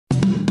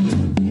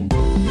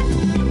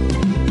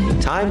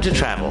Time to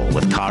travel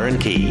with Karen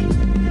Key.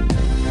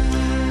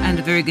 And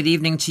a very good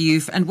evening to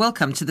you and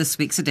welcome to this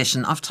week's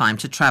edition of Time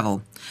to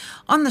Travel.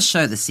 On the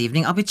show this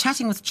evening, I'll be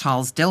chatting with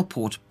Charles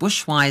Delport,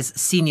 Bushwise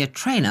Senior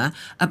Trainer,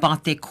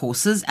 about their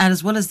courses and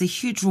as well as the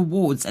huge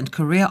rewards and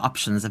career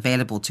options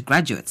available to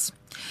graduates.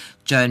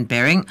 Joan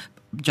Burning,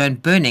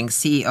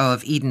 CEO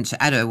of Eden to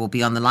Addo, will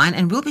be on the line,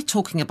 and we'll be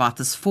talking about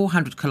this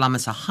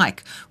 400-kilometre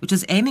hike, which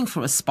is aiming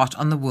for a spot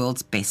on the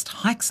world's best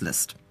hikes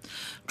list.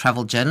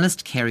 Travel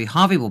journalist Kerry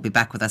Harvey will be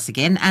back with us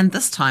again, and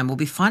this time we'll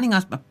be finding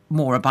out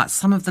more about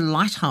some of the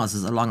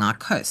lighthouses along our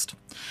coast.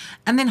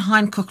 And then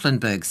Hein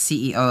Kuchlenberg,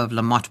 CEO of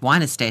La Motte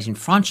Wine Estate in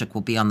Franschhoek,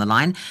 will be on the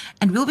line,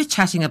 and we'll be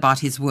chatting about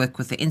his work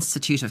with the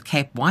Institute of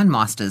Cape Wine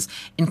Masters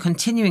in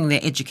continuing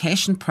their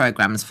education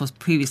programs for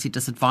previously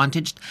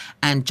disadvantaged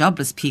and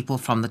jobless people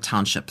from the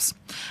townships.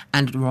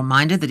 And a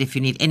reminder that if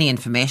you need any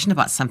information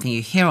about something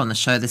you hear on the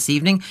show this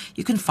evening,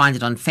 you can find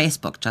it on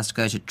Facebook. Just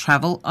go to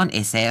Travel on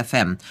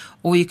SAFM,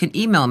 or you can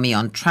email me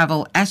on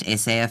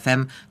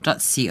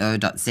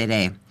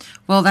travel@safm.co.za.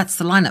 Well, that's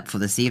the lineup for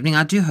this evening.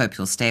 I do hope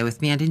you'll stay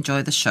with me and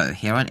enjoy the show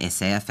here on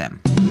SAFM.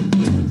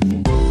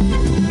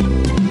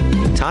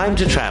 Time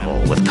to travel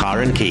with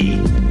Karen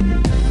Key.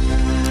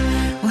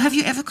 Well, have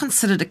you ever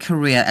considered a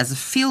career as a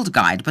field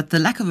guide, but the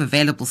lack of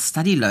available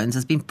study loans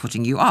has been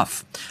putting you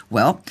off?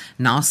 Well,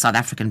 now South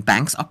African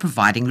banks are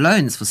providing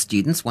loans for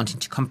students wanting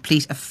to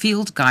complete a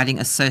Field Guiding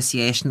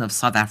Association of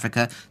South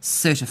Africa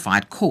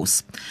certified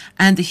course.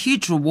 And the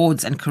huge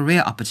rewards and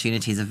career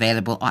opportunities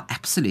available are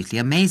absolutely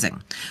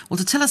amazing. Well,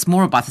 to tell us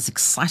more about this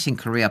exciting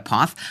career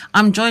path,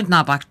 I'm joined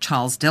now by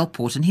Charles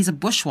Delport, and he's a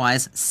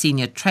Bushwise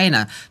Senior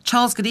Trainer.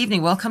 Charles, good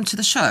evening. Welcome to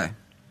the show.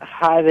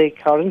 Hi there,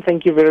 Karen.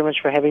 Thank you very much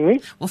for having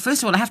me. Well,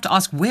 first of all, I have to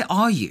ask, where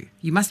are you?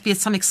 You must be at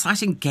some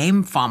exciting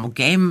game farm or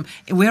game.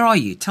 Where are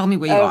you? Tell me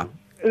where you are.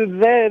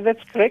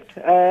 That's correct.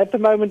 At the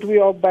moment, we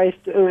are based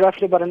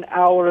roughly about an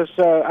hour or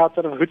so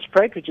outside of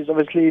Hoedspruit, which is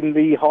obviously in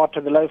the heart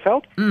of the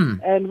Lowveld.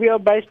 And we are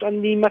based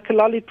on the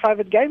Makalali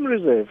Private Game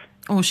Reserve.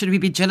 Oh, should we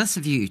be jealous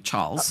of you,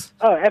 Charles?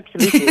 Oh,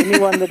 absolutely.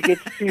 Anyone that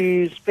gets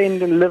to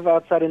spend and live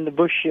outside in the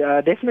bush,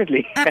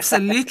 definitely.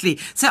 Absolutely.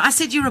 So I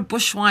said you're a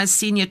Bushwise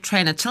Senior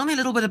Trainer. Tell me a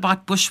little bit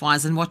about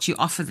Bushwise and what you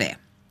offer there.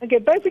 Okay,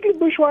 basically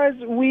Bushwise,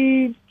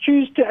 we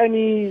choose to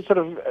only sort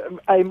of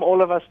aim all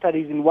of our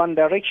studies in one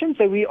direction.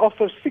 So we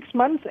offer 6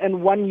 months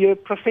and 1 year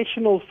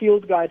professional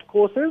field guide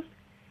courses.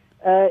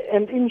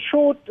 And in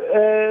short,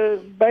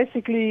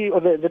 basically,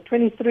 or the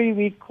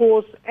 23-week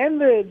course and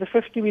the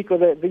 50-week or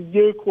the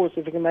year course,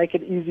 if we can make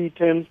it easy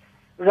terms,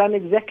 run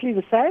exactly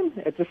the same.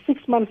 It's a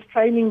 6-month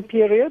training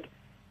period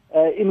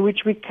in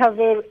which we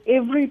cover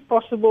every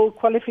possible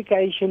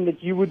qualification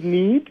that you would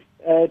need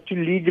to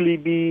legally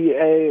be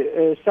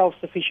a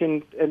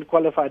self-sufficient and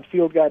qualified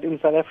field guide in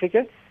South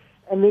Africa.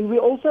 And then we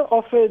also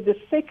offer the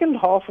second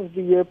half of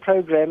the year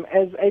program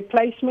as a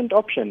placement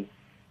option.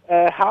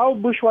 How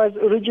Bushwise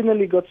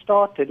originally got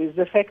started is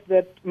the fact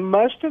that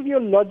most of your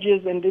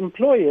lodges and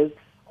employers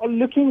are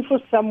looking for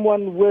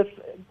someone with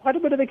quite a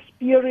bit of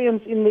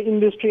experience in the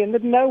industry and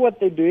that know what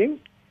they're doing.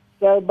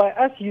 So by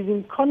us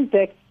using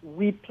contacts,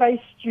 we place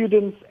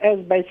students as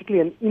basically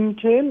an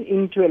intern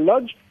into a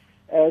lodge.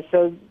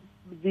 So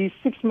the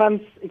 6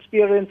 months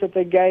experience that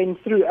they gain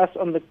through us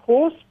on the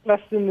course,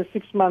 plus in the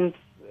 6 months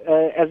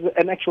as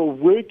an actual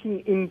working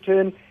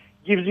intern,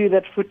 gives you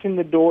that foot in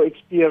the door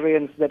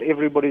experience that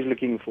everybody's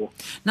looking for.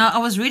 Now, I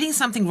was reading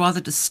something rather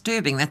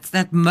disturbing,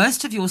 that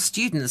most of your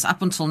students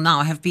up until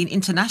now have been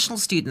international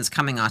students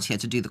coming out here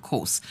to do the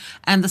course.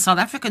 And the South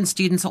African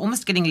students are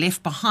almost getting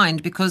left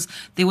behind because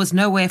there was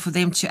nowhere for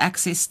them to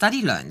access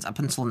study loans up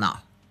until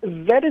now.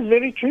 That is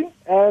very true.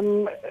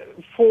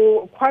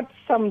 For quite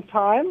some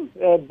time,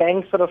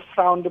 banks sort of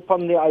frowned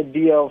upon the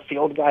idea of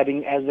field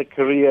guiding as a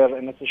career,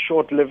 and it's a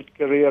short-lived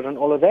career and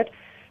all of that.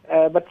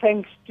 But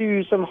thanks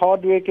to some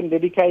hard work and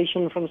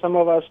dedication from some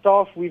of our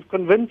staff, we've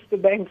convinced the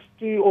banks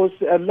or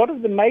a lot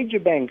of the major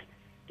banks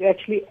to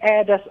actually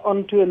add us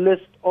onto a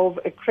list of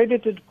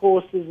accredited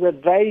courses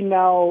that they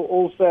now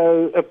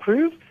also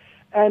approve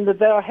and that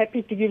they are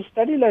happy to give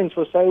study loans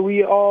for. So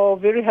we are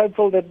very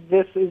hopeful that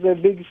this is a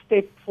big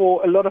step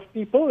for a lot of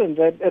people and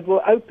that it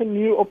will open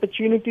new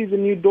opportunities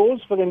and new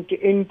doors for them to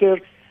enter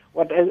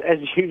what, as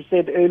you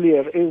said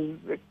earlier, is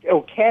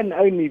or can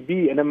only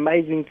be an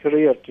amazing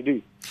career to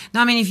do.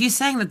 Now, I mean, if you're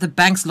saying that the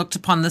banks looked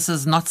upon this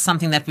as not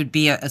something that would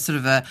be a sort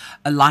of a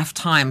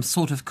lifetime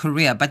sort of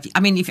career, but I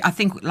mean, I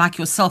think like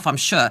yourself, I'm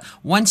sure,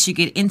 once you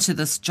get into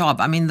this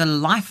job, I mean, the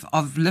life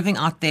of living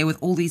out there with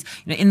all these,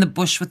 in the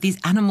bush with these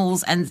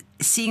animals and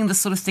seeing this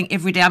sort of thing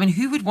every day, I mean,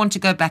 who would want to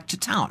go back to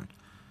town?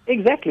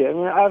 Exactly. I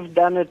mean, I've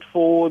done it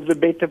for the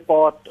better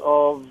part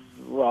of,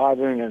 I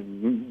don't know,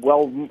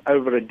 well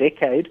over a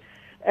decade.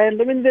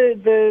 And I mean,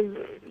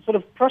 the sort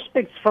of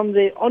prospects from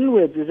there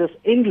onwards is just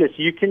endless.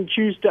 You can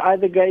choose to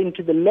either go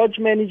into the lodge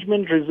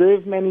management,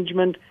 reserve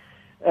management.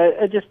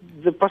 Just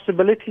the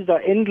possibilities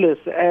are endless.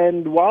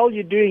 And while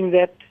you're doing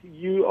that,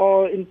 you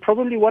are in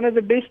probably one of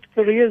the best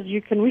careers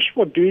you can wish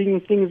for,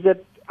 doing things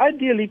that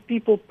ideally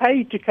people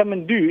pay to come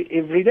and do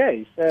every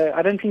day. So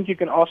I don't think you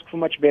can ask for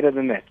much better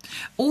than that.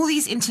 All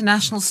these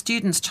international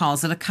students,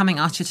 Charles, that are coming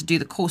out here to do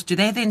the course, do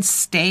they then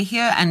stay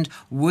here and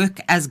work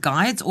as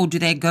guides, or do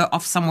they go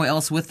off somewhere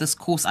else with this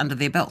course under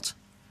their belt?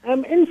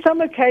 In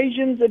some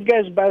occasions, it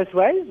goes both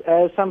ways.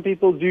 Some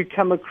people do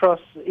come across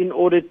in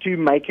order to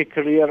make a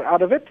career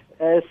out of it.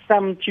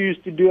 Some choose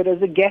to do it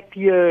as a gap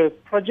year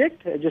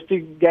project, just to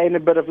gain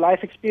a bit of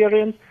life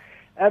experience.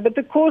 But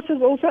the course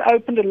has also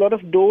opened a lot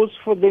of doors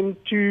for them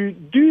to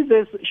do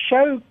this,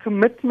 show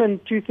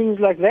commitment to things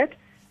like that,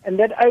 and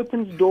that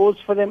opens doors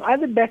for them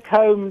either back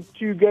home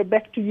to go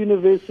back to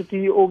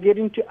university or get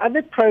into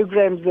other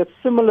programs that's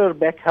similar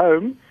back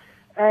home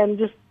and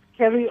just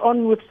carry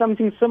on with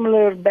something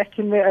similar back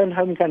in their own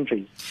home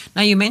countries.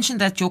 Now, you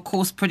mentioned that your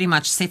course pretty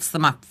much sets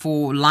them up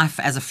for life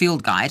as a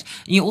field guide.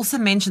 You also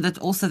mentioned that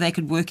also they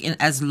could work in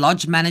as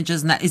lodge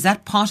managers. And is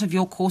that part of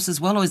your course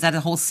as well, or is that a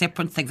whole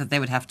separate thing that they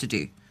would have to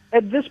do?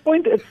 At this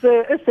point, it's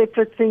a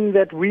separate thing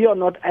that we are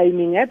not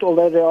aiming at,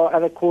 although there are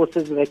other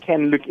courses that they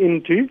can look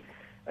into.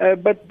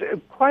 But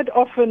quite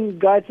often,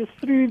 guides, is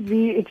through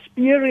the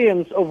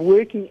experience of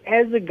working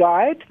as a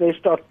guide, they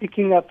start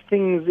picking up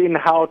things in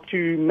how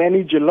to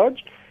manage a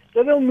lodge.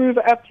 So they'll move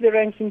up the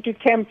ranks into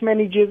camp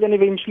managers and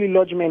eventually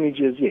lodge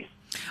managers, yes.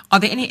 Are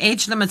there any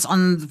age limits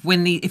on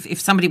when if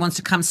somebody wants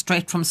to come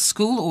straight from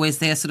school, or is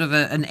there sort of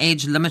an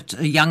age limit,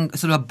 a young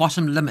sort of a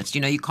bottom limit?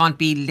 You can't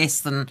be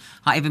less than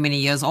however many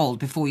years old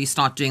before you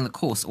start doing the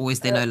course, or is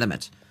there no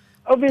limit?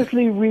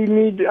 Obviously, we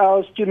need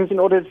our students, in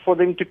order for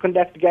them to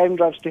conduct game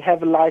drives, to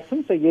have a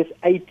license. So yes,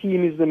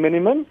 18 is the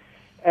minimum.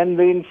 And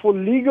then for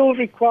legal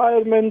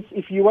requirements,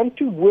 if you want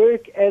to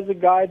work as a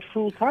guide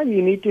full-time,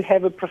 you need to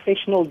have a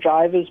professional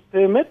driver's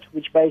permit,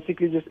 which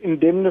basically just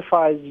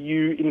indemnifies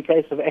you in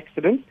case of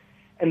accidents.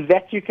 And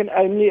that you can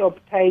only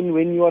obtain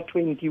when you are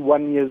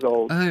 21 years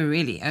old. Oh,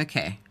 really?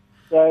 Okay.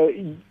 So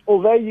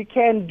although you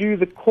can do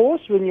the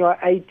course when you are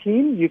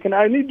 18, you can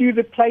only do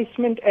the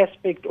placement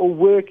aspect or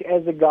work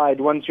as a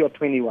guide once you're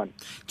 21.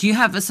 Do you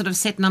have a sort of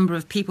set number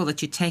of people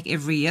that you take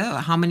every year? Or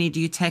how many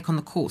do you take on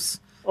the course?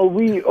 Well,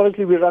 we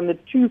run the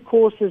 2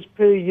 courses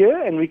per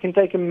year, and we can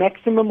take a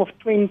maximum of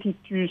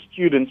 22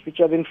 students, which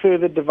are then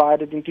further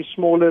divided into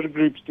smaller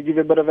groups to give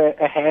a bit of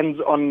a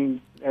hands-on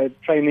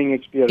training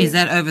experience. Is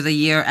that over the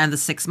year and the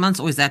 6 months,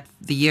 or is that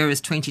the year is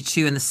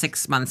 22 and the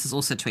 6 months is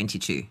also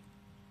 22?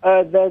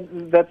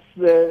 That's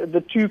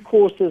the 2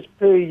 courses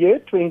per year,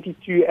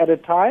 22 at a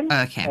time.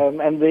 Okay.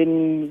 And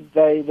then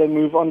they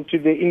move on to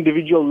the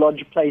individual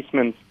lodge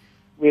placements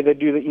where they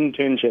do the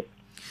internship.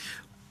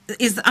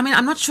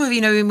 I'm not sure,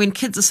 when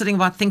kids are sitting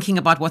about thinking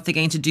about what they're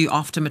going to do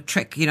after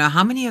matric,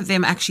 how many of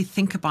them actually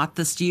think about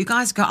this? Do you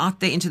guys go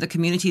out there into the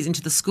communities,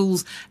 into the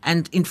schools,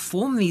 and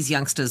inform these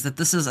youngsters that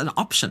this is an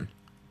option?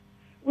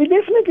 We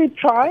definitely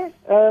try.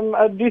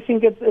 I do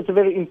think it's a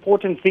very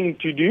important thing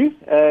to do.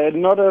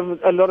 Not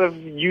a lot of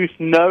youth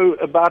know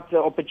about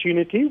the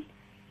opportunities.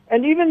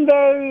 And even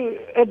though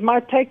it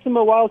might take them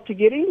a while to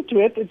get into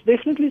it, it's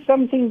definitely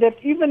something that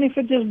even if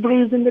it just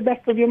brews in the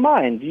back of your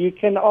mind, you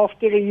can,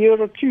 after a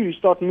year or 2,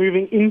 start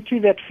moving into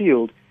that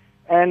field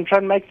and try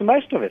and make the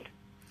most of it.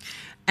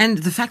 And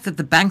the fact that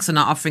the banks are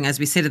now offering, as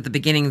we said at the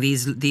beginning,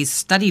 these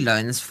study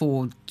loans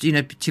for,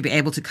 to be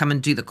able to come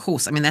and do the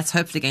course. That's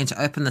hopefully going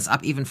to open this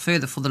up even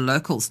further for the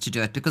locals to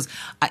do it. Because,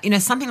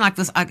 something like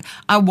this,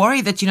 I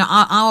worry that,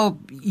 our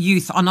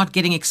youth are not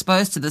getting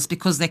exposed to this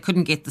because they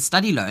couldn't get the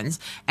study loans.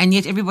 And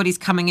yet everybody's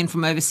coming in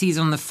from overseas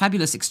on the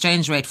fabulous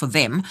exchange rate for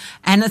them.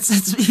 And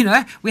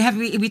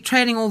we're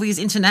training all these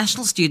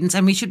international students,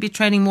 and we should be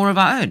training more of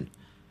our own.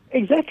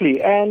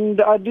 Exactly,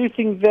 and I do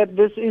think that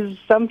this is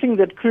something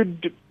that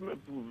could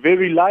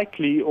very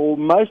likely, or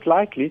most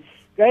likely,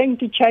 going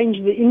to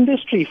change the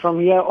industry from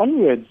here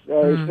onwards,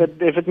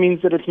 if it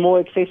means that it's more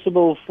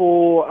accessible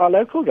for our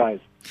local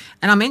guys.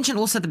 And I mentioned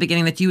also at the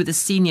beginning that you were the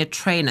senior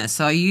trainer,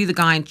 so are you the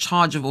guy in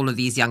charge of all of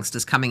these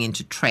youngsters coming in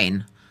to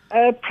train?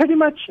 Pretty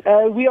much.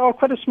 We are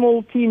quite a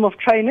small team of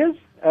trainers.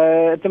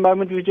 At the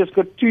moment, we've just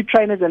got 2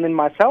 trainers and then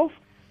myself.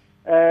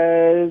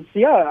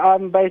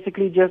 I'm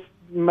basically just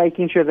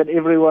making sure that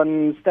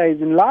everyone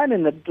stays in line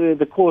and that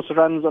the course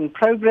runs on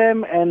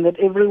program, and that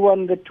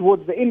everyone that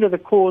towards the end of the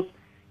course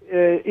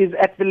is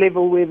at the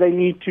level where they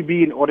need to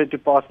be in order to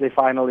pass their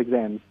final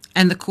exams.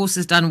 And the course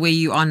is done where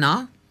you are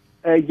now?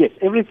 Yes,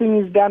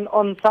 everything is done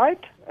on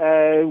site.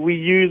 We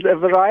use a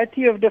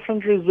variety of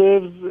different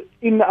reserves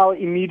in our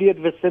immediate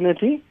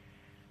vicinity.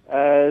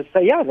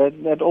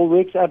 That all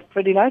works out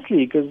pretty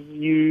nicely, because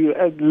you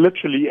are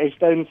literally a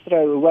stone's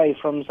throw away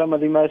from some of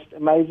the most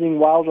amazing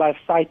wildlife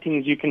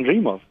sightings you can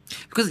dream of.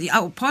 Because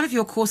part of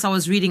your course I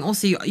was reading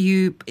also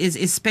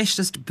is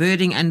specialist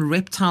birding and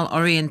reptile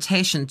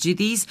orientation. Do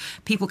these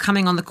people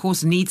coming on the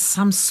course need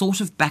some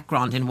sort of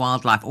background in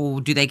wildlife,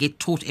 or do they get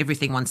taught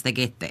everything once they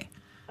get there?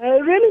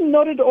 Really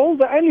not at all.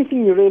 The only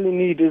thing you really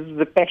need is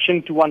the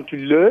passion to want to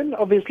learn,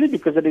 obviously,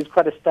 because it is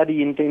quite a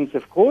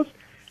study-intensive course,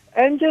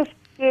 and just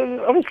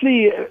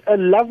obviously a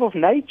love of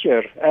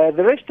nature.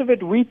 The rest of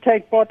it, we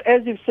take part.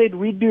 As you've said,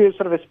 we do a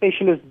sort of a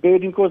specialist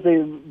birding course.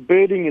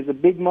 Birding is a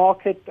big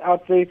market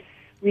out there.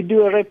 We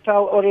do a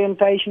reptile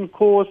orientation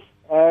course.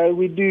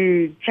 We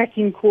do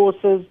tracking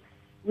courses.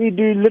 We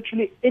do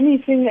literally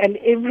anything and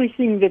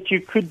everything that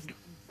you could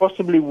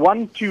possibly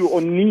want to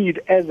or need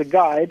as a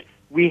guide.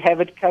 We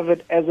have it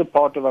covered as a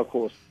part of our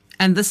course.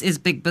 And this is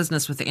big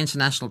business with the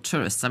international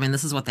tourists. I mean,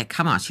 this is what they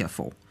come out here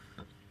for.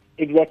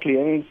 Exactly.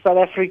 I mean, South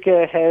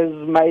Africa has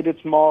made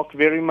its mark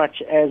very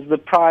much as the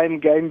prime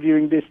game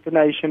viewing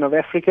destination of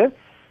Africa.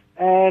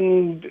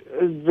 And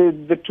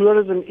the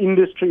tourism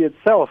industry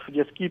itself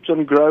just keeps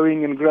on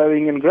growing and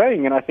growing and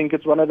growing. And I think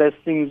it's one of those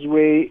things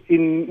where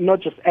in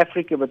not just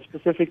Africa, but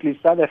specifically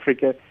South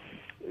Africa,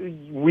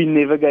 we're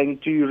never going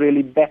to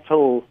really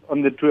battle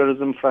on the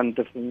tourism front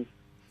of things.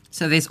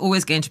 So there's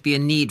always going to be a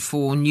need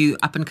for new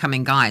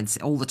up-and-coming guides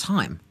all the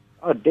time.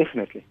 Oh,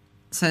 definitely.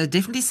 So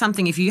definitely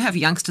something, if you have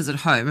youngsters at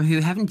home who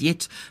haven't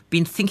yet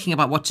been thinking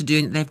about what to do,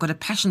 and they've got a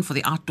passion for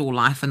the outdoor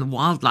life and the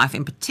wildlife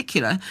in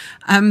particular,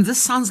 this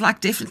sounds like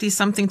definitely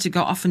something to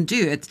go off and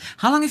do.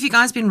 How long have you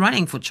guys been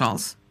running for,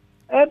 Charles?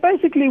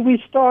 Basically,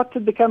 we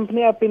started the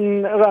company up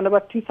in around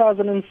about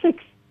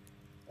 2006,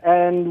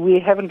 and we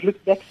haven't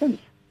looked back since.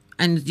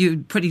 And you're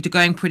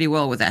going pretty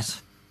well with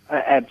that?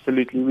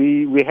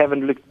 Absolutely. We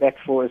haven't looked back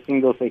for a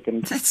single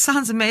second. That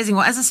sounds amazing.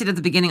 Well, as I said at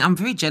the beginning, I'm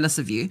very jealous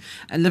of you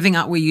living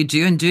out where you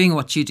do and doing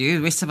what you do.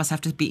 The rest of us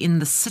have to be in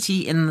the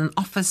city, in an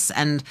office,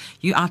 and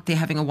you out there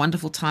having a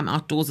wonderful time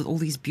outdoors with all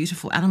these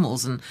beautiful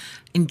animals and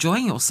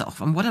enjoying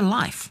yourself. And what a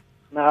life.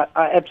 No,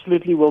 I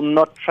absolutely will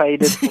not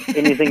trade it for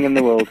anything in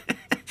the world.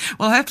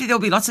 Well, hopefully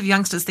there'll be lots of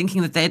youngsters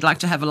thinking that they'd like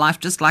to have a life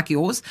just like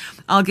yours.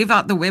 I'll give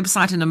out the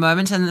website in a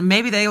moment, and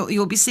maybe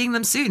you'll be seeing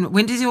them soon.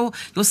 When does your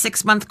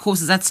 6-month course,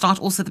 does that start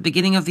also at the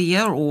beginning of the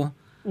year, or?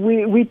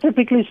 We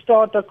typically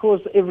start our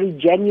course every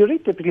January,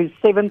 typically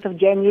 7th of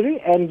January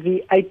and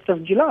the 8th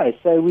of July.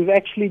 So we've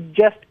actually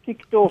just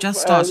kicked off.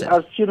 Just started.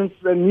 Our students,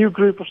 a new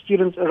group of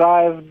students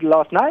arrived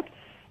last night.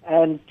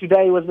 And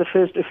today was the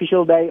first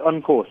official day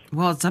on course.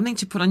 Well, something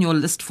to put on your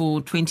list for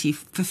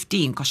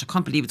 2015. Gosh, I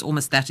can't believe it's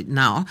almost that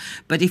now.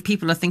 But if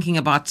people are thinking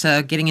about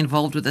getting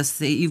involved with this,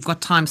 you've got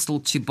time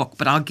still to book.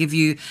 But I'll give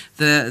you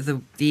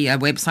the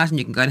website, and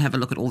you can go and have a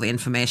look at all the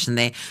information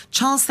there.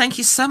 Charles, thank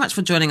you so much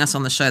for joining us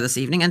on the show this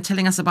evening and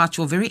telling us about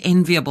your very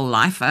enviable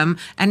life,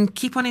 and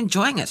keep on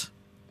enjoying it.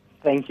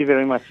 Thank you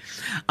very much.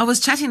 I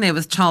was chatting there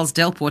with Charles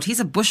Delport. He's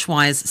a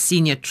Bushwise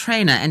senior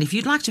trainer. And if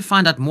you'd like to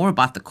find out more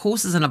about the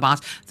courses and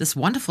about this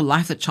wonderful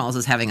life that Charles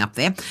is having up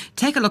there,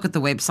 take a look at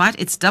the website.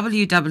 It's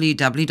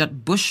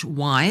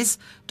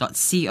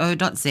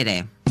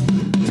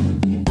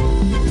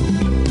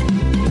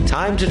www.bushwise.co.za.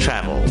 Time to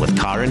travel with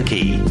Karen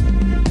Key.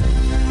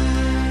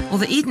 Well,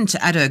 the Eden to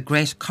Addo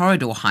Great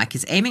Corridor hike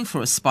is aiming for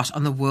a spot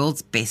on the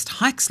world's best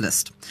hikes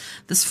list.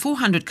 This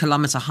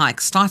 400-kilometre hike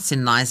starts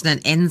in Knysna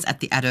and ends at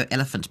the Addo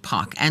Elephant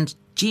Park. And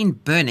Jean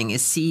Burning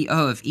is CEO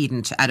of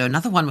Eden to Addo,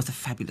 another one with a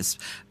fabulous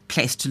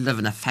place to live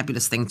and a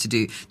fabulous thing to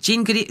do.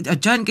 Joan,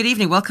 good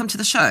evening. Welcome to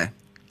the show.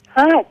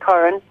 Hi,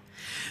 Corin.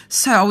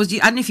 So I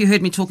don't know if you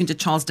heard me talking to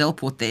Charles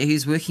Delport there,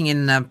 who's working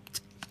in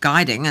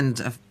guiding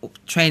and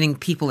training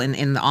people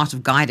in the art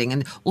of guiding,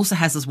 and also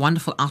has this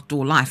wonderful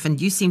outdoor life, and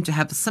you seem to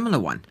have a similar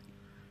one.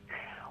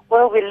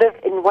 Well, we live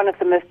in one of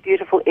the most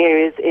beautiful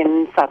areas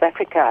in South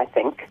Africa, I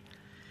think.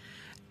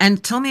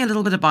 And tell me a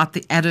little bit about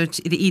the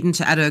Eden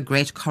to Addo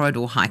Great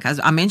Corridor hike.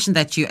 I mentioned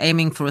that you're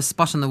aiming for a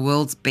spot on the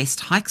world's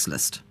best hikes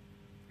list.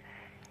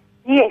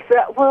 Yes,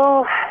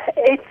 well,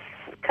 it's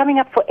coming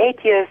up for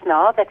 8 years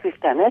now that we've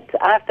done it.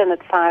 I've done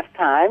it 5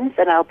 times,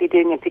 and I'll be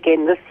doing it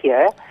again this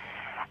year.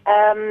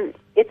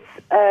 It's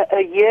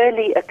a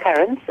yearly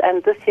occurrence,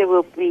 and this year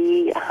we'll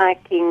be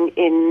hiking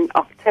in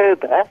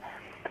October.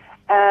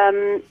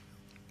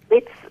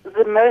 It's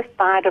the most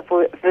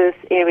biodiverse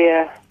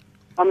area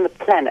on the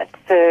planet.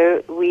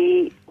 So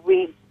we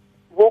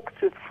walk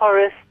through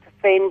forest,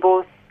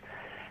 fynbos,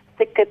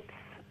 thickets,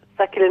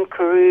 succulent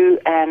karoo,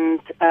 and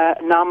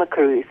nama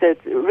karoo. So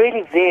it's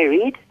really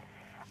varied.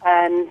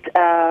 And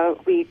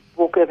we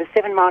walk over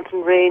 7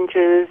 mountain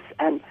ranges.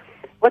 And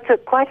what's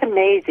quite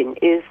amazing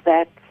is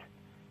that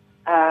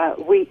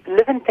we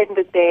live in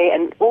Plettenberg Bay,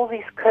 and all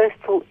these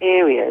coastal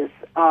areas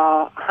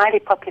are highly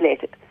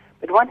populated.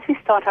 But once we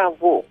start our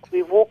walk,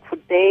 we walk for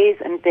days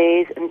and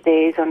days and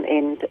days on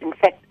end. In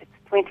fact, it's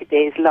 20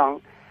 days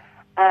long.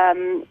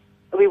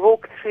 We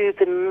walk through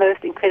the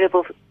most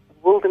incredible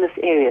wilderness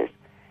areas.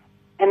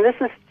 And this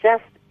is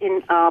just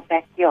in our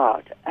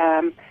backyard.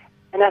 And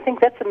I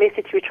think that's the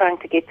message we're trying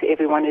to get to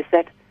everyone, is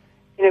that,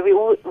 you know,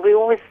 we're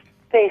always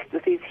faced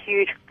with these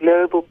huge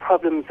global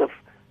problems of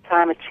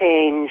climate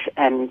change,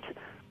 and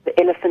the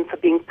elephants are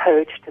being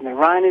poached and the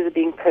rhinos are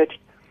being poached.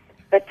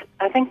 But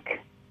I think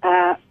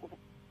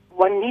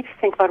one needs to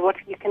think about what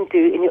you can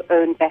do in your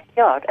own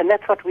backyard, and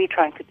that's what we're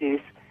trying to do,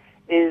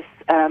 is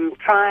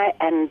try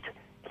and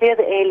clear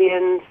the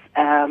aliens,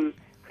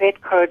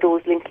 create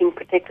corridors linking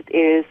protected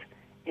areas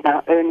in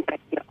our own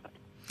backyard.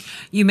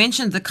 You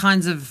mentioned the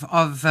kinds of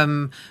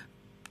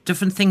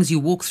different things you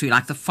walk through,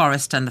 like the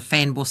forest and the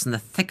fynbos and the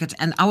thicket.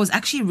 And I was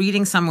actually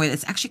reading somewhere,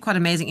 it's actually quite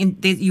amazing.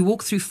 You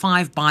walk through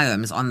 5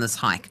 biomes on this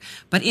hike,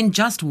 but in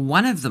just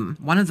one of the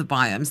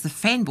biomes, the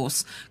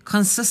fynbos,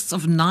 consists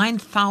of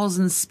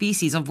 9,000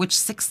 species, of which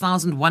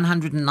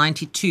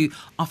 6,192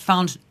 are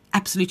found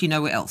absolutely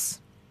nowhere else.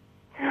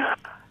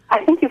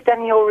 I think you've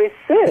done your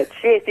research.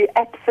 Yes, you're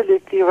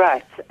absolutely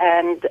right.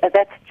 And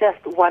that's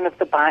just one of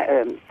the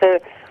biomes. So,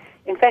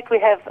 in fact, we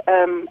have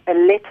a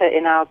letter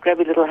in our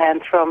grubby little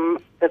hands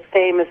from the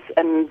famous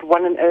and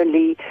one and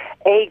only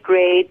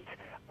A-grade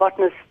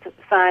botanist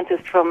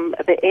scientist from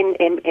the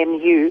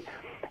NMMU,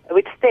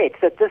 which states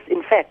that this,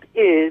 in fact,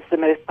 is the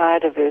most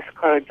biodiverse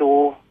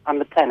corridor on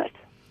the planet.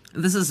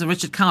 This is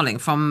Richard Cowling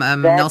from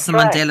Nelson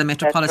Mandela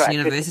Metropolitan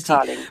University.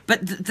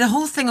 But the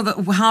whole thing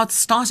of how it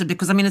started,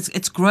 because, I mean,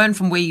 it's grown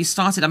from where you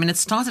started. I mean, it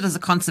started as a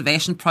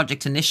conservation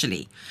project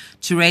initially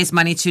to raise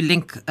money to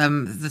link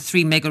the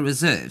 3 mega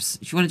reserves.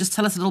 If you want to just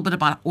tell us a little bit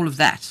about all of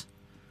that.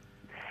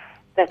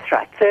 That's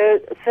right.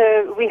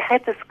 So we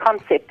had this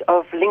concept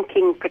of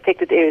linking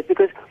protected areas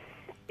because,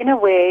 in a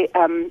way,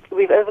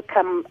 we've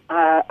overcome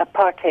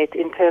apartheid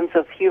in terms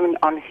of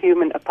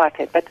human-on-human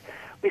apartheid, but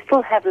we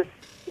still have this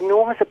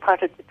enormous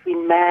apartheid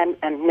between man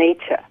and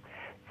nature.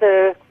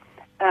 So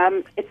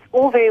it's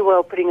all very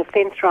well putting a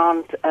fence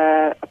around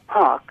a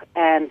park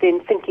and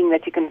then thinking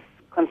that you can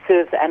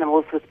conserve the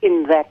animals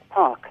within that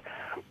park.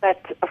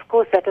 But, of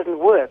course, that doesn't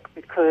work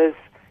because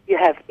you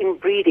have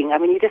inbreeding. I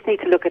mean, you just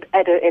need to look at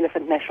Addo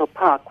Elephant National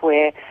Park,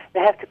 where they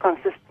have to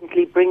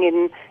consistently bring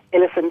in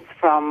elephants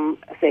from,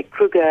 say,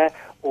 Kruger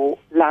or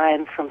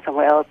lions from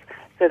somewhere else,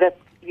 so that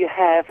you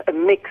have a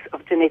mix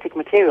of genetic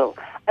material.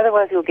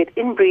 Otherwise, you'll get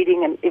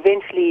inbreeding, and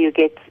eventually you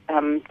get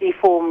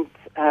deformed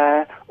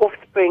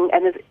offspring,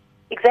 and it's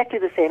exactly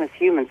the same as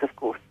humans, of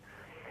course.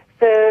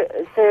 So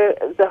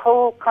the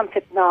whole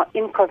concept now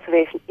in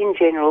conservation in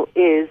general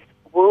is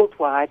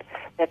worldwide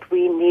that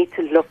we need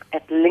to look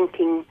at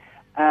linking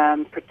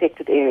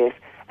protected areas.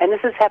 And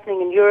this is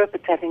happening in Europe,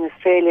 it's happening in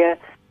Australia.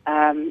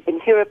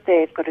 In Europe,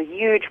 they've got a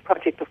huge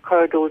project of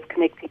corridors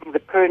connecting the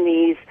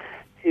Pyrenees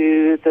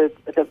to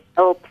the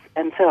Alps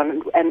and so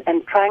on,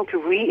 and trying to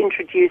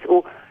reintroduce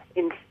or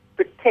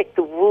protect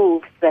the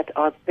wolves that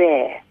are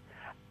there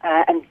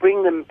and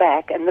bring them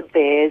back, and the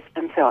bears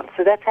and so on.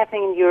 So that's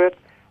happening in Europe.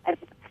 And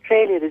in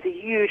Australia, there's a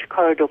huge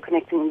corridor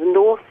connecting the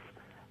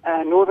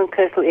northern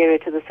coastal area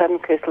to the southern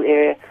coastal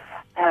area.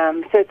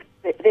 So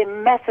they're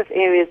massive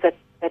areas that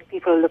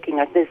people are looking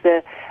at. There's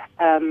the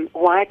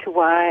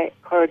Y2Y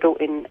corridor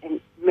in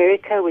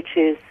America, which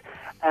is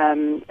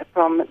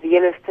from the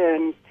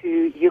Yellowstone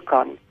to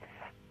Yukon.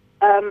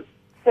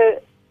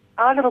 So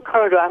our little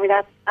corridor, I mean,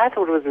 I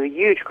thought it was a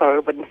huge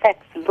corridor, but in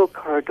fact it's a little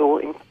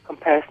corridor in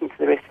comparison to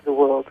the rest of the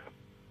world.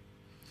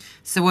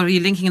 So what are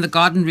you linking in the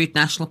Garden Route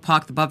National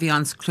Park, the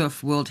Baviaans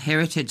Kloof World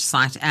Heritage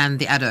Site, and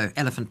the Addo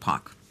Elephant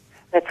Park?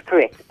 That's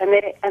correct. And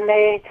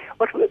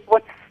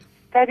what's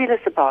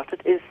fabulous about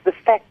it is the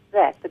fact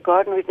that the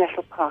Garden Route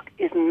National Park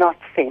is not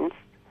fenced,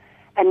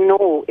 and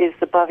nor is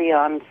the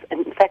Baviaans,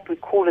 and in fact we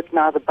call it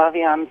now the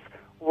Baviaans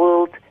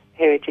World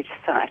Heritage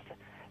Site.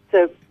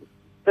 So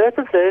both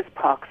of those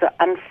parks are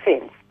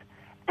unfenced.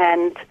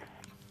 And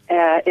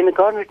in the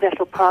Garden Route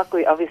National Park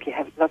we obviously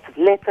have lots of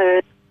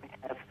leopards, we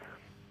have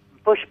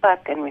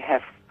bushbuck, and we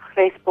have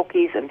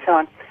vleesbokkies and so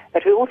on,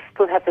 but we also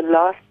still have the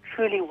last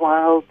truly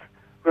wild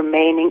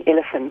remaining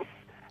elephants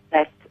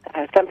that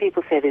some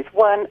people say there's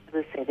 1,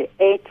 others say there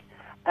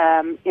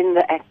are 8 in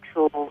the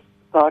actual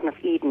Garden of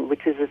Eden,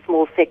 which is a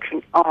small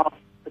section of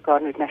the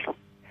Garden Route National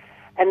Park.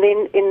 And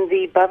then in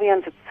the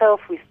Baviaans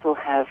itself, we still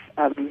have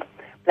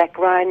black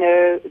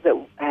rhino,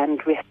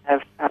 and we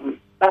have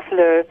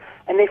buffalo,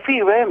 and they're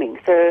free roaming,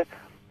 so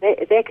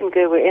they can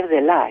go wherever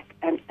they like.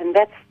 And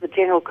that's the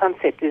general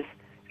concept, is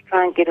to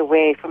try and get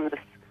away from this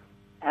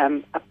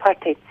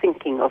apartheid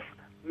thinking of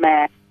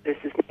man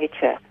versus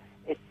nature.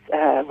 It's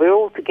we're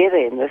all together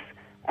in this,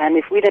 and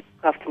if we don't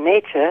look after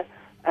nature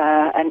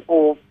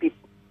or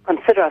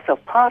consider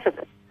ourselves part of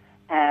it,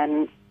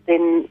 and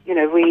then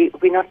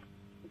we're not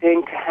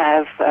going to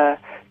have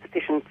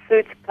sufficient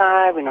food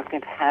supply. We're not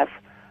going to have.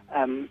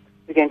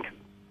 We're going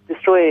to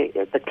destroy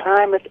the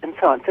climate and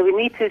so on. So we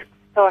need to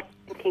start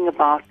thinking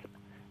about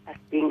us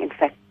being, in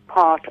fact,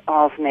 part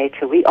of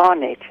nature. We are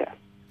nature.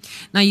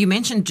 Now, you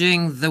mentioned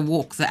doing the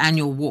walk, the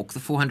annual walk, the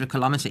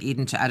 400-kilometre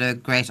Eden to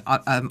Addo Great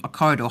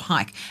corridor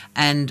hike.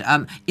 And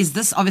is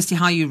this obviously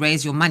how you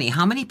raise your money?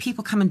 How many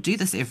people come and do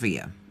this every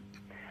year?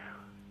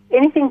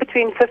 Anything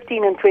between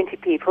 15 and 20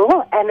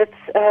 people, and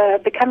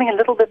it's becoming a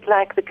little bit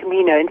like the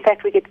Camino. In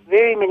fact, we get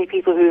very many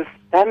people who've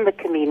done the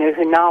Camino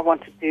who now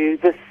want to do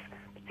this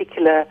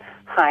particular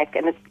hike,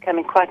 and it's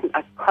becoming quite an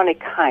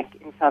iconic hike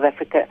in South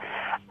Africa.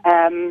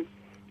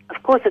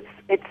 Of course,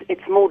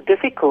 it's more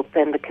difficult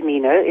than the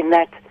Camino in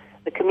that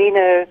the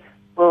Camino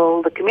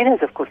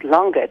is, of course,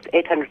 longer. It's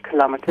 800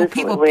 kilometers. Well,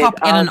 people pop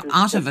in and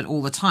out of it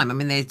all the time. I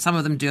mean, some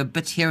of them do a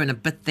bit here and a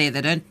bit there.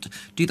 They don't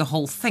do the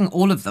whole thing,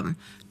 all of them.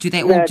 Do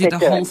they all do the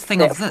whole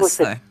thing of this,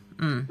 though?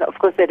 No, of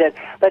course they don't.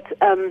 But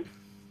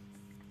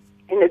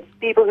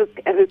people who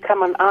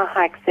come on our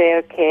hike say,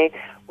 okay,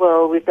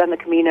 well, we've done the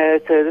Camino,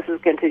 so this is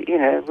going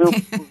to,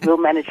 we'll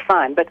manage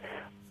fine. But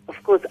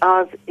of course,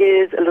 ours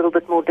is a little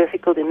bit more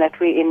difficult in that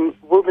we're in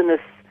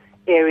wilderness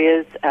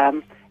areas.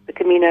 The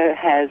Camino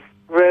has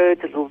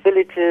roads, little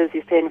villages.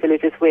 You stay in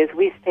villages, whereas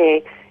we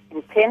stay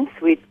in tents.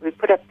 We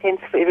put up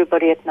tents for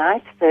everybody at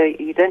night, so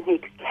you don't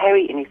need to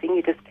carry anything.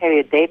 You just carry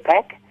a day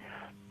pack.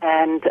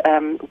 And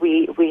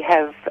we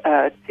have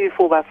 2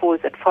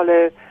 4x4s that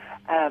follow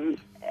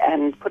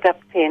and put up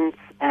tents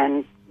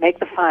and make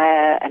the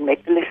fire and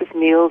make delicious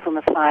meals on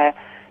the fire.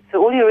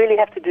 So all you really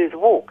have to do is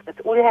walk. That's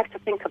all you have to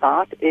think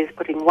about, is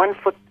putting one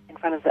foot in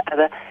front of the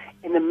other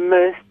in the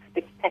most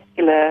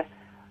spectacular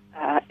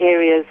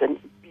areas and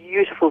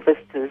beautiful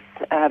vistas,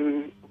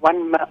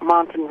 one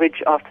mountain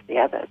ridge after the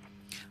other.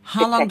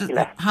 How long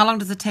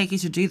does it take you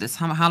to do this?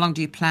 How long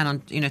do you plan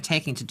on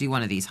taking to do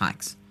one of these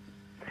hikes?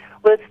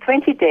 Well, it's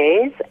 20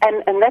 days,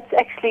 and that's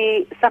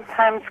actually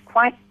sometimes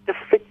quite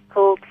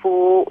difficult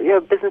for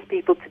business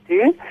people to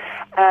do.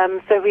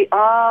 So we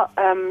are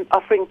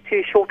offering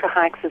 2 shorter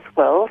hikes as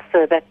well,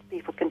 so that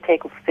people can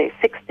take, say,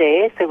 6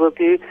 days. So we'll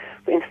do,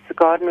 for instance, the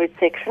Garden Route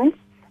section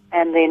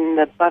and then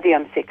the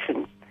Baviaan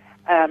section,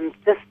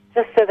 just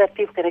so that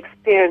people can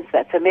experience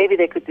that. So maybe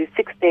they could do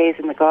 6 days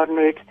in the Garden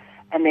Route,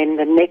 and then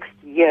the next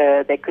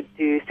year they could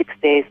do 6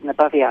 days in the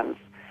Baviaans.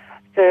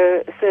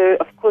 So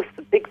of course,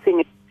 the big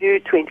thing is do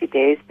 20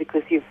 days,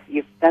 because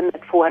you've done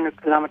that 400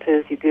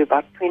 kilometers. You do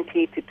about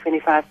 20 to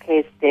 25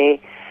 k's a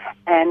day,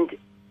 and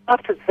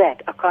after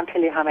that, I can't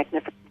tell you how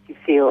magnificent you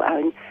feel.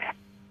 I mean,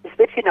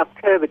 especially in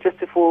October, just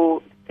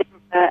before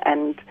December,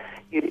 and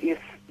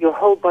your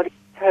whole body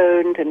is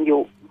toned and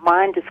your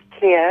mind is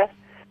clear.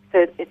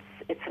 So it's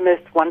the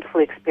most wonderful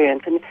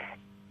experience. And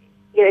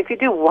if you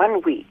do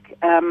 1 week,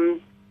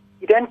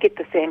 you don't get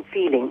the same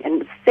feeling.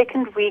 And the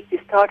second week,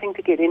 you're starting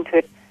to get into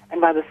it. And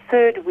by the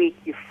third week,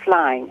 you're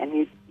flying, and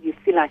you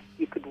feel like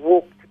you could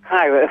walk to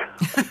Cairo.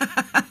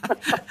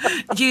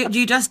 Do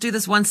you just do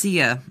this once a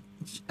year,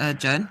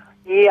 Joan?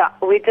 Yeah,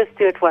 we just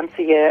do it once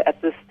a year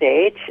at this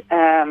stage.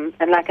 And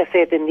like I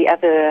said,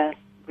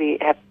 we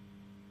have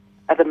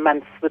other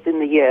months within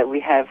the year,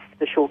 we have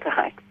the shorter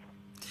hikes.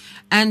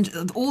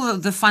 And all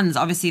of the funds,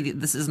 obviously,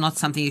 this is not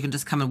something you can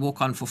just come and walk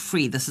on for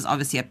free. This is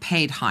obviously a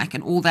paid hike,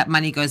 and all that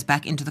money goes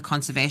back into the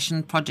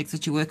conservation projects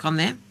that you work on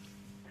there?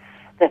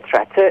 That's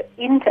right. So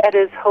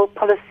INTADA's whole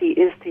policy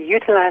is to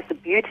utilize the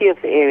beauty of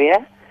the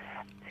area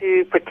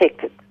to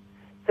protect it.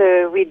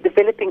 So we're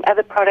developing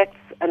other products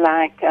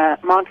like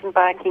mountain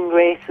biking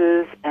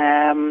races,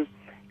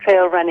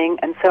 trail running,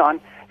 and so on,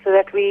 so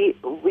that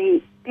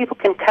people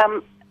can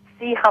come,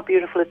 see how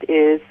beautiful it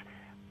is,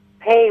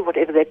 pay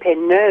whatever they pay,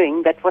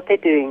 knowing that what they're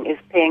doing is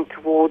paying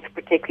towards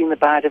protecting the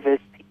biodiversity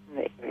in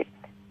the area.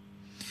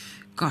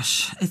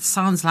 Gosh, it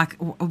sounds like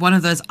one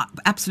of those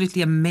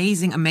absolutely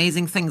amazing,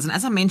 amazing things. And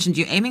as I mentioned,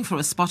 you're aiming for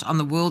a spot on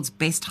the world's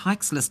best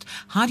hikes list.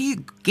 How do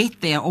you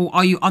get there? Or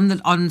are you on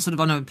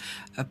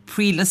a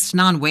pre-list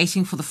now and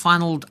waiting for the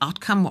final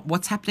outcome?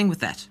 What's happening with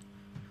that?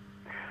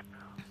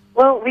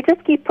 Well, we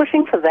just keep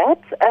pushing for that.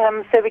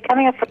 So we're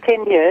coming up for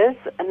 10 years.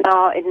 And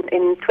now in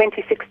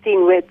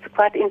 2016, where it's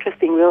quite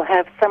interesting, we'll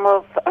have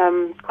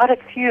quite a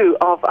few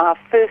of our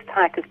first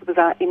hikers, because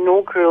our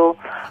inaugural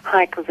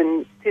hike was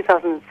in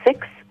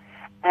 2006.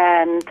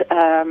 And,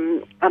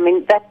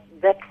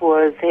 that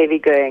was heavy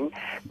going,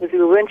 because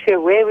we weren't sure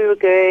where we were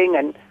going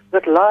and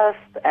got lost.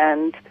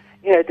 And,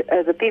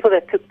 the people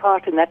that took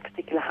part in that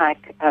particular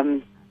hike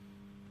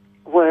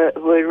were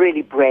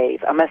really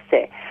brave, I must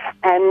say.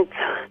 And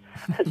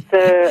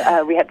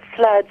so we had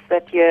floods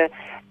that year.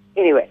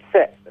 Anyway,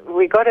 so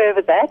we got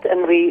over that,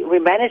 and we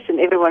managed, and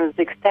everyone was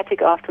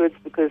ecstatic afterwards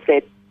because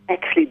they'd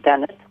actually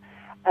done it.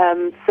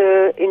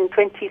 So in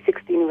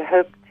 2016, we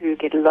hope to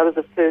get a lot of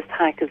the first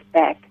hikers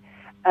back.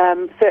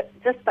 So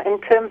just in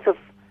terms of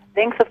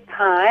length of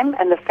time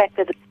and the fact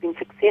that it's been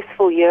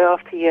successful year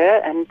after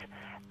year, and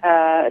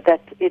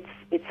that it's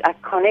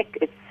iconic,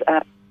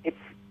 it's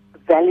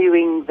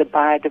valuing the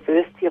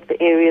biodiversity of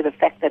the area, the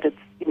fact that it's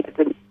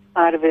the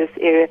biodiverse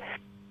area,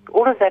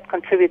 all of that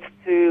contributes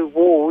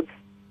towards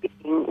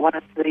being one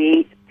of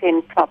the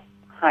 10 top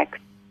hikes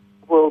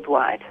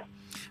worldwide.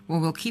 Well,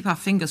 we'll keep our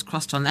fingers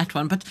crossed on that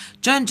one. But,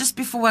 Joan, just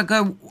before I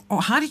go,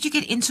 how did you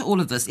get into all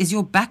of this? Is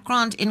your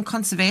background in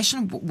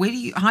conservation?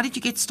 How did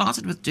you get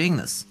started with doing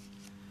this?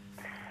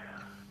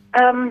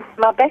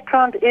 My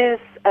background is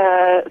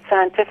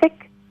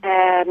scientific,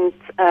 and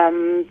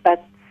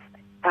but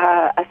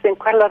I spent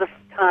quite a lot of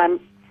time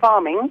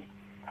farming.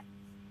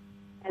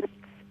 And,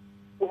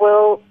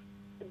 well,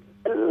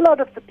 a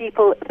lot of the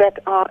people that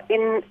are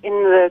in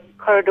the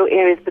corridor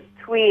areas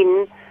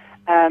between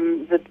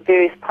the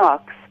various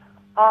parks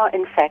are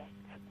in fact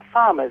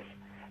farmers.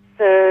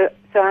 So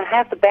I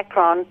have the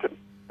background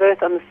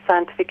both on the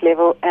scientific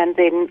level and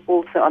then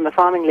also on the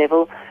farming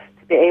level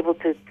to be able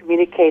to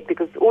communicate,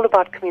 because it's all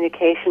about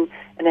communication,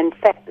 and in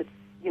fact it's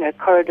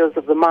corridors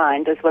of the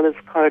mind as well as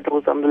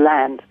corridors on the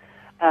land.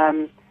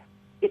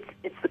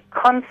 It's the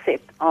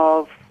concept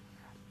of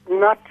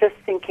not just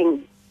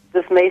thinking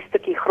this my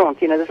stukkie grond.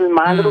 This is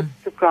my little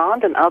piece of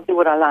ground, and I'll do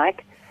what I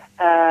like,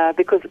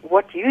 because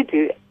what you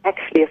do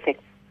actually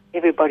affects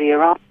everybody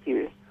around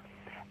you.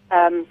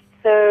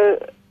 So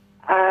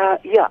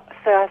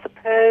I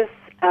suppose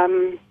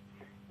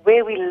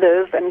where we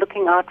live and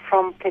looking out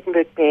from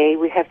Plettenberg Bay,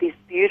 we have these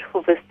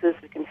beautiful vistas.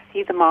 We can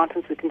see the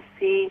mountains. We can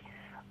see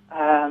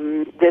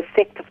the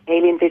effect of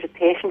alien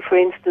vegetation, for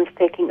instance,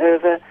 taking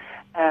over,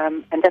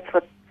 and that's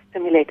what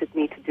stimulated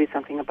me to do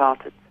something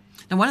about it.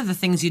 Now, one of the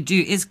things you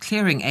do is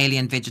clearing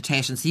alien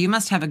vegetation, so you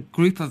must have a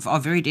group of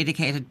very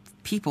dedicated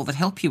people that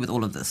help you with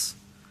all of this.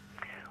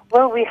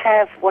 Well, we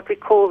have what we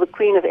call the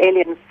Queen of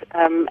Aliens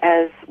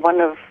as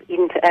one of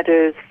Eden to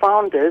Addo's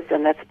founders,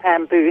 and that's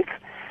Pam Booth.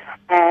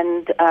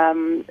 And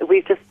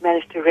we've just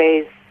managed to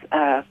raise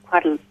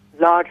quite a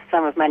large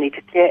sum of money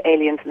to clear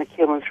aliens in the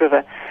Keelmans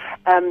River.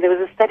 There was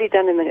a study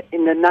done in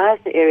the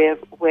Knysna area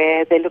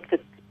where they looked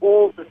at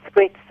all the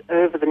threats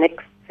over the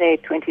next, say,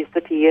 20,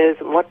 30 years.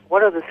 And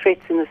what are the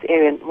threats in this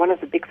area? And one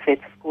of the big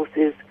threats, of course,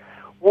 is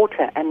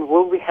water. And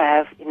will we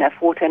have enough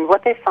water? And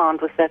what they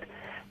found was that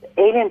the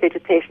alien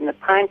vegetation, the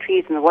pine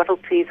trees and the wattle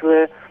trees,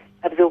 were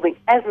absorbing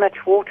as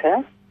much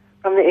water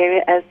from the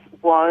area as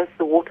was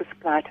the water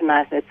supply to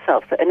Knysna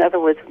itself. So in other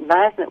words,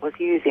 Knysna was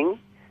using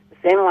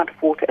the same amount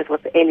of water as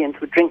what the aliens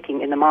were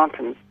drinking in the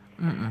mountains.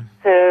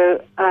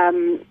 So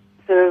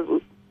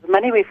the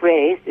money we've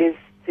raised is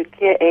to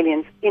clear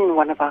aliens in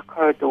one of our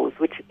corridors,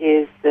 which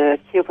is the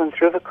Keelmans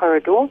River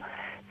corridor.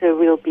 So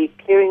we'll be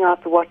clearing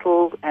out the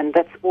wattle, and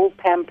that's all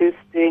Pam Booth's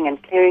doing,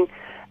 and clearing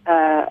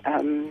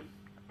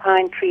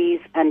pine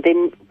trees, and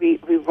then we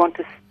want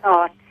to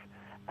start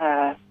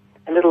a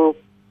little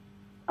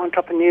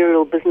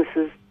entrepreneurial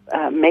businesses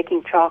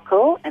making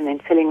charcoal and then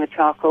selling the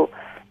charcoal.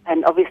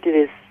 And obviously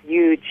there's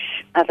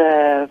huge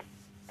other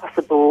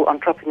possible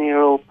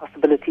entrepreneurial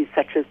possibilities,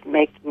 such as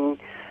making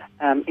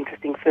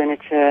interesting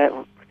furniture,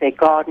 say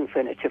garden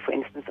furniture, for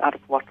instance, out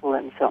of wattle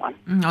and so on.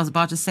 I was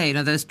about to say,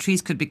 those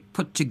trees could be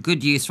put to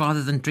good use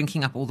rather than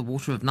drinking up all the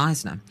water of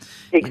Knysna.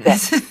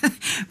 Exactly.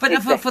 But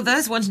exactly. For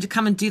those wanting to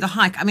come and do the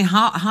hike, I mean,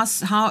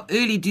 how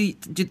early do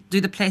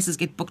the places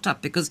get booked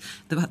up? Because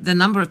the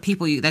number of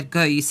people that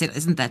go, you said,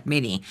 isn't that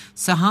many.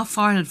 So how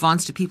far in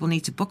advance do people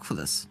need to book for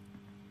this?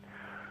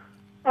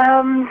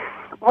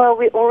 Well,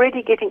 we're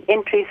already getting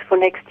entries for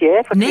next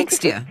year. For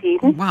next year?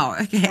 Wow,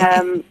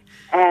 okay.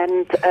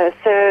 And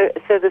so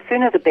the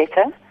sooner the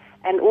better.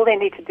 And all they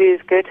need to do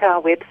is go to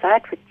our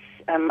website, which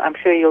I'm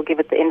sure you'll give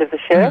at the end of the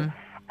show.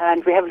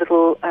 And we have a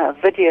little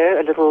video,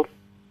 a little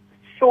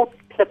short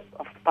clip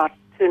of about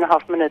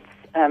 2.5 minutes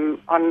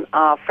on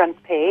our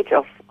front page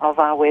of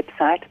our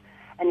website.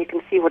 And you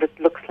can see what it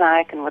looks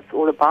like and what it's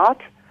all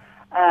about.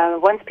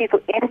 Once people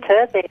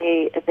enter,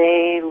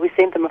 we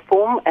send them a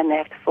form, and they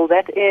have to fill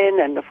that in.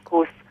 And, of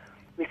course,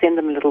 we send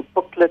them a little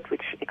booklet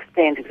which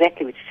explains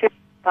exactly which shoes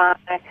to buy,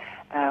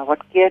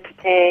 what gear to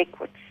take,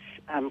 which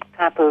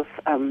type of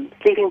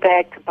sleeping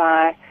bag to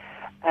buy.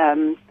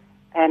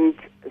 And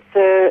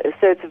so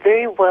it's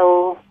very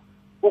well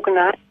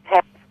organized.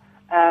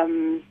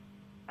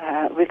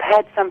 We've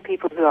had some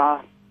people who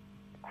are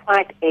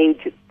quite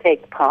aged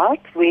take part.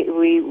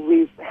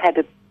 We've had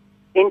an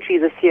entry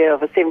this year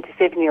of a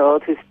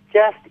 77-year-old who's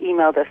just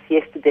emailed us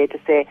yesterday to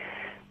say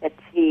that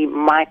he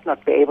might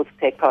not be able to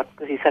take part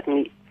because he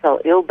suddenly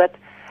fell ill. But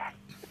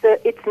so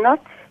it's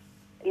not,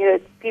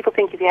 people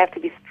think if you have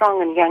to be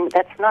strong and young.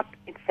 That's not,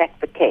 in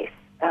fact, the case.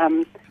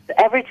 The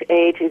average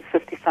age is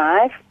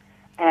 55,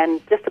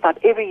 and just about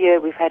every year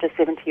we've had a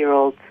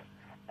 70-year-old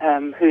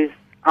who's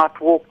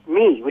outwalked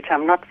me, which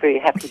I'm not very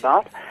happy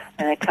about,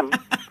 and they come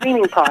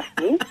screaming past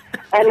me.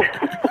 And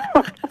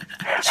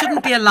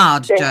shouldn't be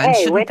allowed, Joan.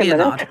 Hey, shouldn't be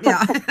allowed.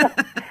 Yeah.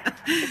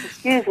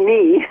 Excuse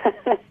me,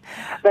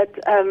 but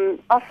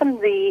often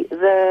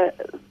the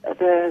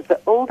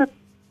older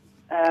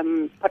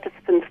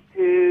participants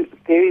do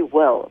very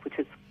well, which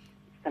is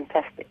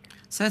fantastic.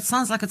 So it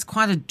sounds like it's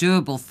quite a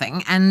doable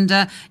thing. And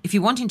if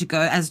you're wanting to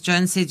go, as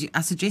Joan said,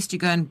 I suggest you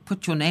go and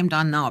put your name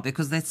down now,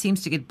 because that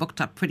seems to get booked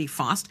up pretty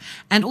fast.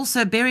 And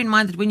also bear in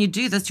mind that when you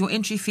do this, your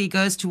entry fee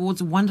goes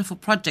towards wonderful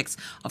projects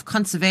of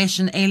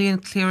conservation, alien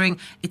clearing.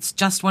 It's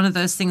just one of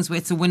those things where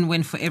it's a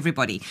win-win for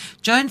everybody.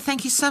 Joan,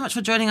 thank you so much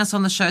for joining us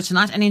on the show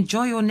tonight, and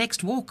enjoy your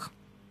next walk.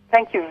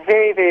 Thank you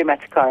very, very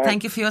much, Cara.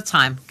 Thank you for your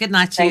time. Good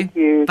night to you. Thank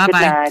you. Bye-bye.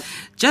 Good night.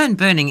 Joan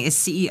Burning is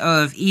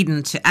CEO of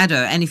Eden to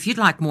Addo. And if you'd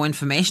like more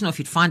information, or if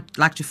you'd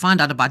like to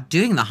find out about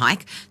doing the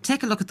hike,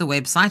 take a look at the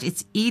website.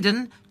 It's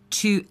Eden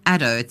to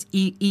Addo. It's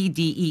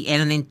EEDEN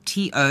and then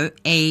TOADDO.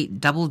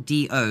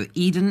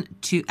 Eden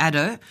to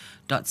Addo.co.za.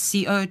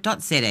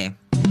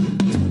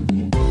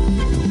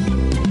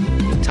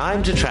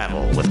 Time to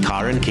travel with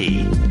Karen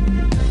Key.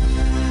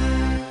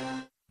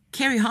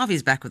 Kerry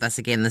Harvey's back with us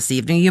again this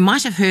evening. You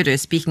might have heard her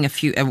speaking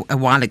a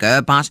while ago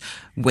about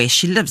where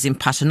she lives in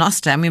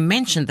Paternoster, and we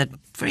mentioned that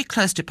very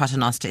close to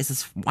Paternoster is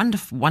this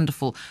wonderful,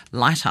 wonderful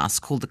lighthouse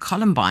called the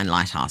Columbine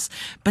Lighthouse.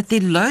 But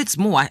there are loads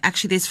more.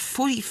 Actually, there's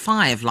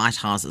 45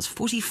 lighthouses,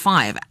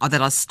 45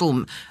 that are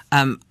still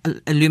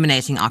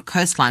illuminating our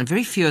coastline.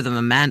 Very few of them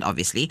are manned,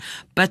 obviously.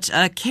 But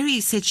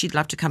Kerry said she'd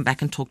love to come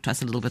back and talk to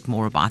us a little bit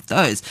more about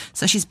those.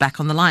 So she's back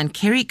on the line.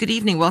 Kerry, good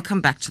evening.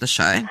 Welcome back to the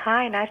show.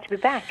 Hi, nice to be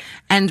back.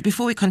 And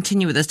before we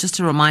continue with this, just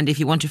a reminder, if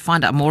you want to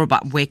find out more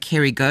about where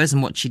Kerry goes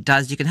and what she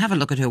does, you can have a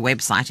look at her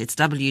website. It's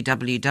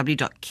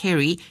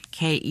www.kerry,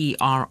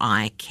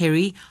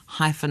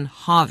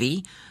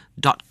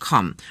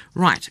 Kerry-Harvey.com.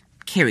 Right,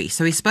 Kerry.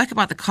 So we spoke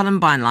about the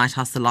Columbine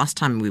Lighthouse the last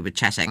time we were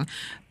chatting,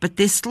 but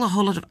there's still a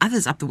whole lot of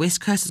others up the West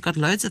Coast. Has got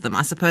loads of them,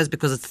 I suppose,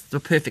 because it's the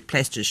perfect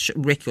place to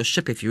wreck your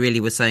ship if you really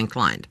were so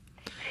inclined.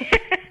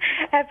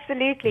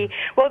 Absolutely.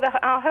 Well,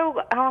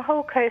 our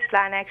whole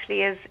coastline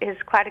actually is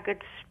quite a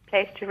good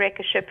place to wreck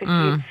a ship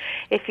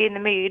if you're in the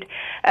mood.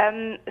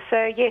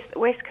 So yes, the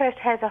West Coast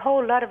has a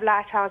whole lot of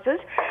lighthouses,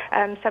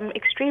 some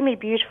extremely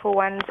beautiful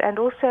ones, and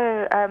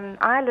also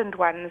island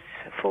ones.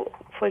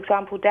 For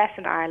example,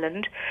 Dasson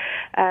Island,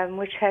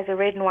 which has a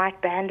red and white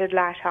banded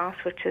lighthouse,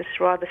 which is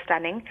rather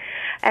stunning,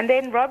 and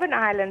then Robben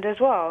Island as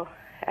well,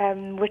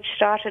 which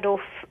started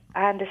off,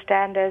 I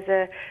understand, as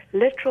a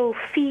literal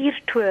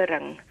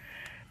viertoring,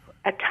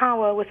 a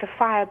tower with a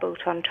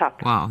firebolt on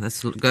top. Wow,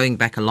 that's going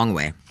back a long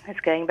way. It's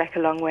going back a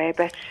long way,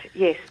 but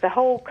yes, the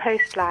whole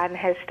coastline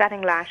has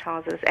stunning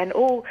lighthouses and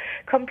all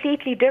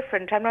completely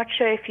different. I'm not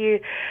sure if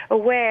you're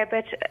aware,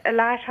 but a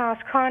lighthouse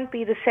can't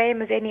be the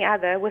same as any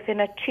other within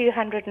a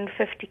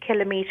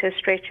 250-kilometre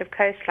stretch of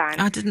coastline.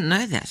 I didn't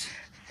know that.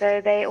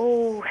 So they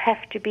all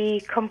have to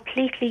be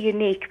completely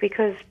unique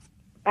because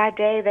by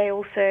day they're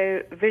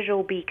also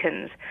visual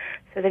beacons,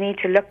 so they need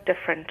to look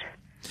different.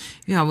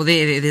 Yeah, well,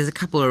 there's a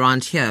couple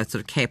around here,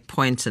 sort of Cape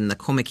Point and the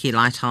Kommetjie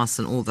Lighthouse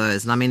and all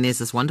those. And I mean, there's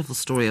this wonderful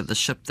story of the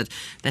ship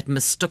that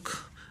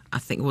mistook, I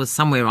think it was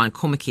somewhere around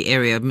Kommetjie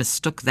area,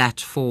 mistook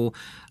that for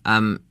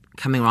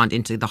coming around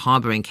into the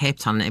harbour in Cape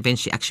Town, and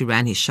eventually actually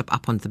ran his ship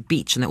up on the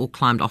beach, and they all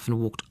climbed off and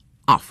walked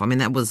off. I mean,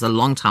 that was a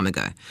long time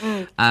ago.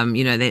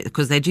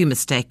 Because they do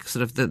mistake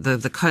sort of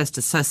the coast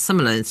is so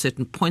similar in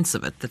certain points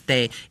of it that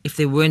if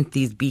there weren't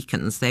these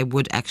beacons, they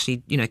would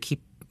actually, keep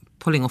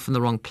pulling off in the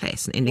wrong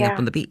place and ending up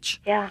on the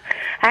beach. Yeah.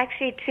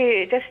 Actually,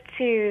 just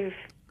to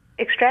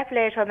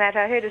extrapolate on that,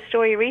 I heard a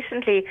story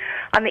recently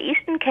on the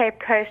Eastern Cape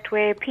coast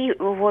where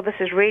people, well, this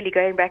is really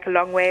going back a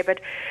long way,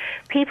 but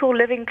people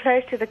living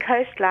close to the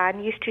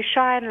coastline used to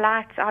shine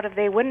lights out of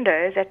their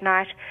windows at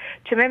night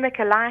to mimic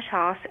a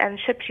lighthouse, and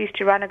ships used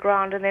to run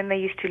aground, and then they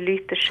used to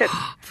loot the ship.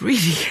 Really?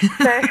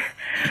 So,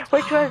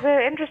 which was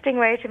an interesting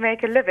way to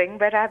make a living,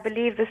 but I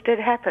believe this did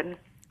happen.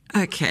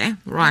 Okay,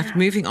 right,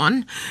 moving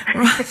on.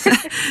 Right.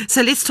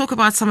 So let's talk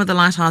about some of the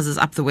lighthouses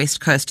up the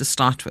West Coast to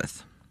start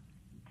with.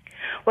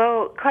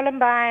 Well,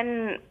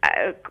 Columbine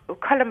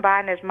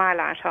is my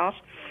lighthouse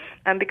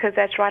because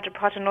that's right at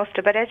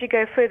Paternoster. But as you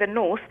go further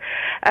north,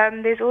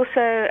 there's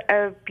also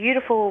a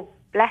beautiful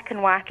black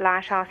and white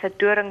lighthouse at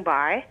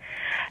Doringbaai.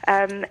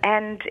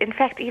 And in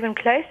fact, even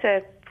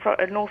closer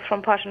north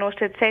from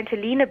Paternoster at St.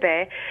 Helena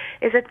Bay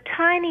is a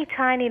tiny,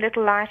 tiny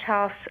little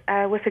lighthouse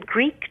with a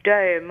Greek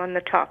dome on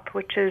the top,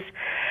 which is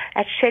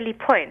at Shelley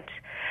Point.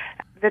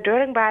 The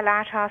Doringbaai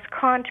Lighthouse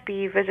can't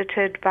be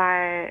visited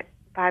by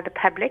the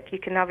public. You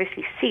can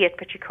obviously see it,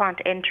 but you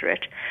can't enter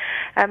it.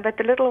 But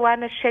the little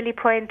one at Shelley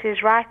Point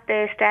is right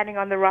there standing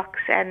on the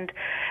rocks, and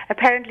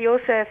apparently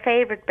also a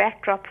favourite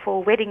backdrop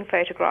for wedding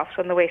photographs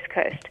on the West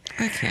Coast.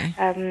 Okay.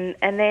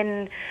 And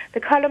then the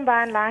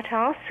Columbine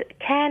Lighthouse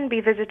can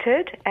be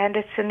visited, and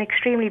it's an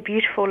extremely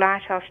beautiful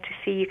lighthouse to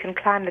see. You can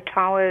climb the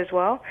tower as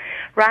well,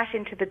 right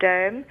into the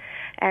dome,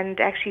 and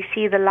actually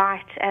see the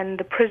light and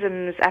the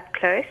prisms up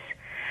close.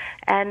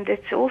 And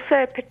it's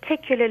also a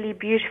particularly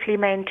beautifully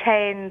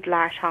maintained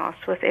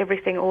lighthouse with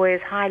everything always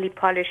highly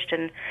polished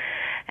and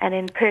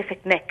in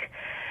perfect nick.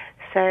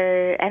 So,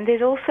 and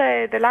there's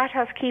also the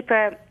lighthouse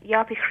keeper,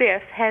 Japie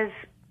Greef, has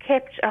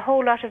kept a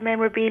whole lot of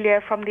memorabilia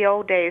from the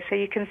old days. So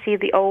you can see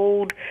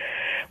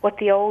what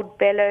the old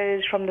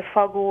bellows from the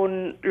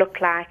foghorn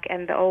look like,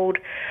 and the old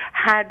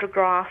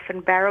hydrograph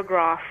and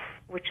barograph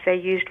which they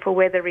used for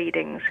weather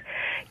readings.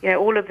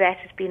 All of that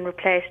has been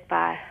replaced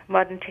by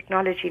modern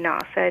technology now,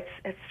 so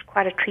it's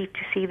quite a treat to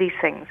see these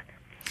things.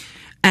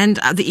 And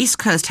the East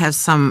Coast has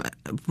some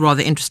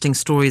rather interesting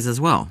stories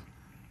as well.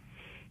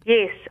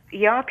 Yes,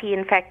 Japie,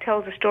 in fact,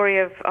 tells a story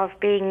of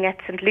being at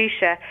St.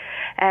 Lucia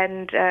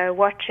and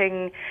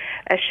watching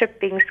a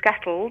ship being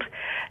scuttled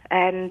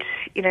and,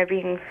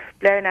 being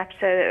blown up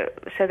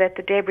so that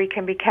the debris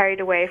can be carried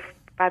away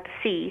by the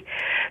sea.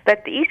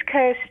 But the East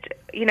Coast,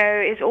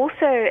 it's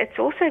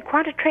also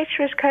quite a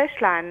treacherous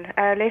coastline.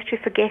 Lest we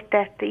forget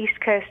that the East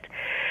Coast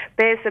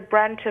bears the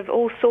brunt of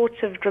all sorts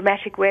of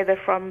dramatic weather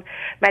from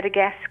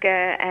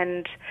Madagascar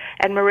and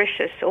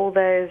Mauritius, all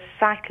those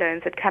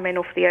cyclones that come in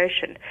off the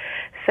ocean.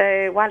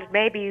 So while it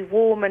may be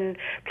warm and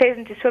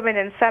pleasant to swim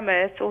in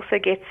summer,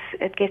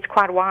 it gets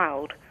quite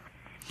wild.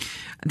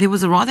 There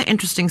was a rather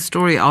interesting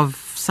story of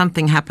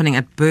something happening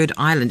at Bird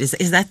Island.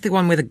 Is that the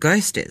one where the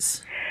ghost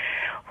is?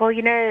 Well,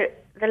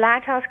 the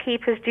lighthouse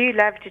keepers do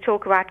love to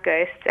talk about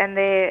ghosts, and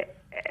they're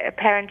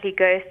apparently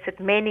ghosts at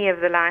many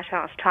of the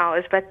lighthouse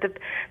towers, but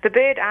the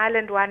Bird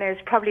Island one is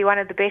probably one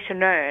of the better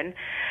known.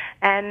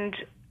 And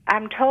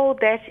I'm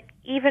told that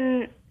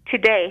even to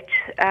date,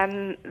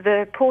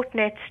 the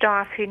Portnet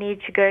staff who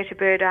need to go to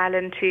Bird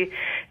Island to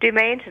do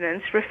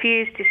maintenance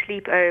refuse to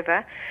sleep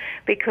over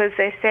because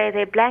they say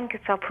their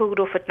blankets are pulled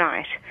off at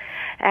night.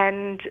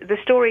 And the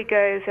story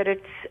goes that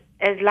it's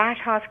a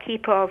lighthouse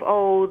keeper of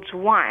old's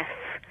wife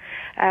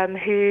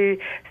who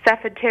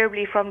suffered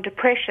terribly from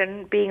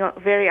depression, being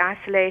very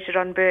isolated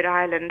on Bird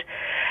Island,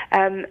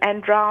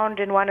 and drowned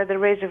in one of the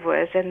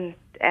reservoirs.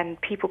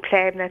 And people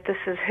claim that this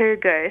is her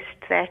ghost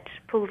that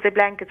pulls their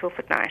blankets off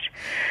at night.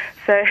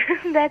 So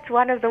that's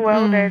one of the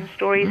well-known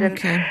stories.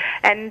 Okay.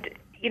 And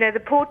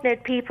the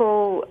Portnet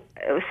people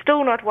are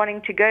still not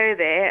wanting to go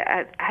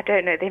there. I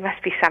don't know. There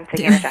must be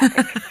something in it, I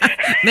think.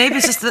 Maybe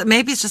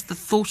it's just the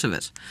thought of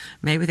it.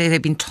 Maybe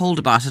they've been told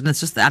about it, and it's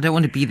just that I don't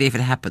want to be there if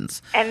it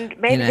happens. And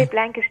maybe their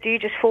blankets do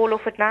just fall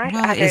off at night.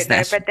 Well, I don't know.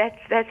 that. But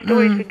that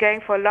story's been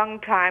going for a long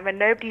time, and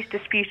nobody's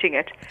disputing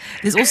it.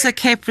 There's also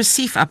Cape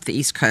Recife up the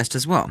east coast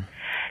as well.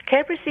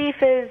 Cape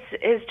Recife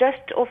is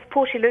just off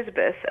Port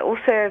Elizabeth,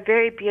 also a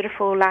very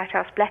beautiful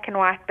lighthouse, black and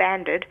white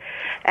banded,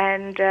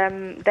 and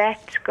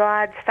that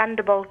guards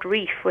Thunderbolt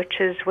Reef, which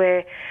is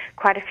where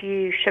quite a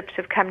few ships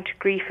have come to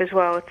grief as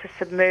well. It's a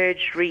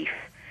submerged reef.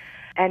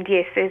 And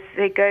yes, there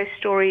are ghost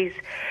stories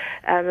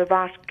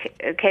about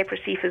Cape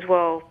Recife as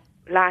well,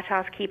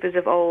 lighthouse keepers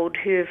of old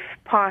who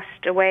have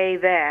passed away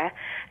there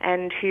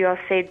and who are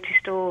said to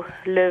still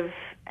live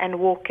and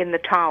walk in the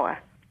tower.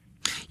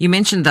 You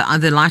mentioned the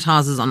other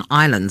lighthouses on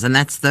islands, and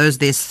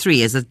there's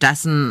three. Is it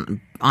Dasson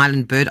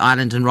Island, Bird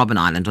Island, and Robben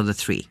Island, or the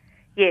three?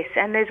 Yes,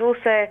 and there's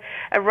also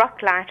a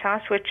rock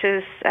lighthouse, which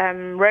is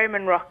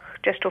Roman Rock,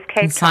 just off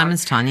Cape Town.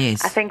 Simon's Town,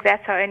 yes. I think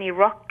that's our only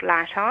rock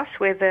lighthouse,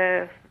 where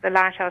the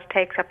lighthouse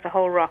takes up the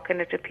whole rock,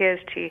 and it appears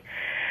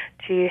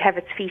to have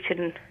its feet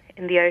in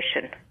the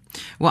ocean.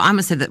 Well, I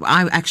must say that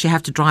I actually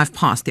have to drive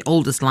past the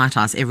oldest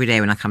lighthouse every day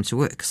when I come to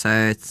work. So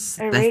that's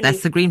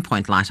the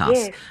Greenpoint Lighthouse.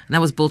 Yes. And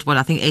that was built,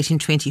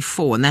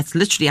 1824. And that's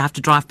literally, I have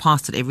to drive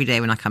past it every day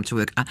when I come to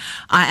work.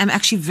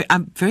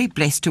 I'm very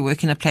blessed to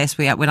work in a place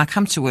where when I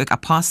come to work, I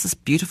pass this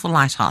beautiful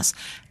lighthouse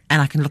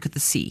and I can look at the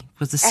sea,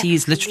 because the sea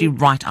is literally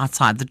right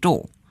outside the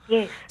door.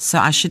 Yes. So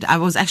I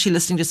was actually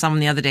listening to someone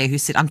the other day who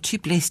said, I'm too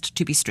blessed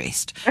to be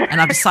stressed. And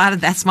I've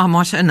decided that's my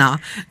motto now,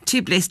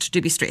 too blessed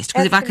to be stressed.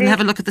 Because if I can have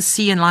a look at the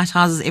sea and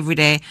lighthouses every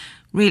day,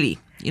 really,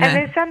 And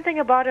there's something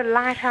about a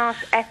lighthouse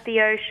at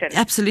the ocean.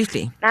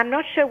 Absolutely. I'm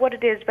not sure what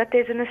it is, but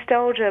there's a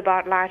nostalgia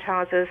about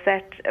lighthouses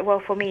that, well,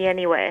 for me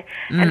anyway,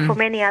 and for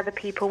many other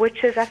people,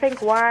 which is, I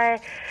think,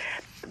 why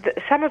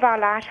some of our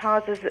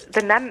lighthouses,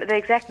 the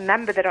exact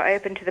number that are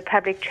open to the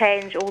public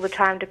change all the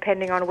time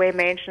depending on where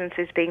maintenance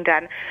is being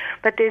done.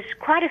 But there's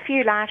quite a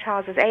few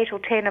lighthouses, 8 or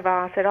 10 of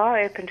ours, that are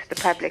open to the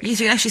public. Yes,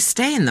 you can actually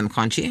stay in them,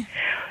 can't you?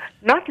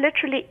 Not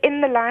literally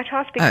in the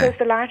lighthouse, because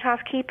the lighthouse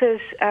keepers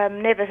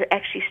never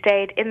actually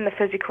stayed in the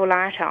physical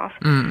lighthouse,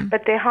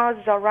 but their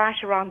houses are right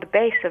around the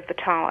base of the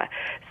tower.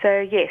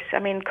 So yes, I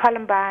mean,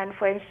 Columbine,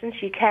 for instance,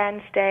 you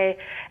can stay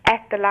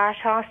at the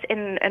lighthouse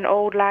in an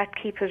old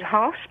lightkeeper's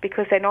house,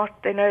 because they're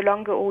no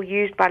longer all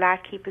used by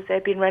lightkeepers.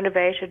 They've been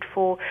renovated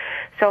for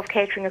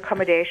self-catering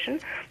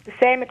accommodation. The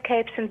same at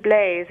Cape St.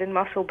 Blaise in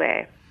Mossel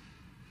Bay.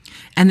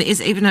 And there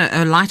is even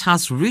a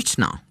lighthouse route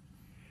now.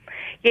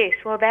 Yes,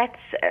 well,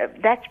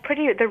 that's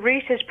pretty. The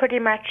route is pretty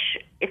much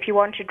if you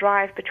want to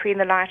drive between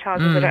the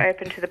lighthouses that are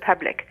open to the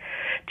public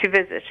to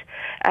visit,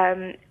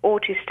 or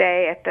to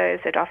stay at those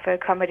that offer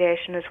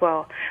accommodation as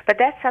well. But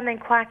that's something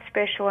quite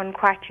special and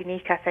quite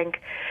unique, I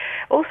think.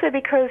 Also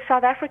because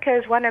South Africa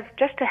is one of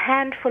just a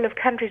handful of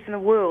countries in the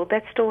world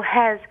that still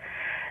has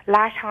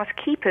lighthouse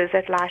keepers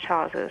at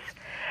lighthouses.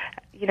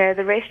 You know,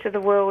 the rest of the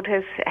world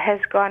has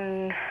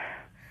gone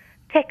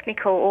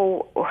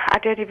technical, or I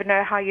don't even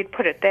know how you'd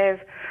put it.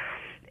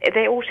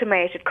 They're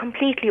automated,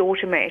 completely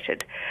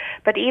automated.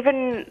 But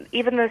even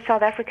the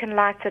South African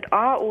lights that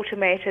are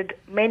automated,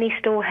 many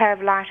still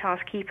have lighthouse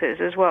keepers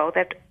as well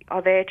that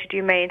are there to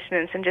do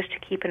maintenance and just to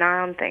keep an eye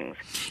on things.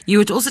 You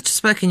had also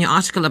spoke in your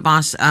article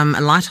about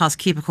a lighthouse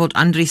keeper called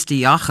Andries de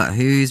Jager,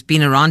 who's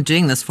been around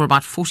doing this for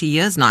about 40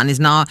 years now and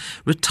is now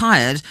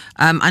retired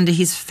under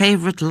his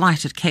favourite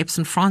light at Cape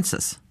St.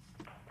 Francis.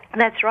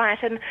 That's right.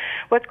 And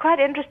what's quite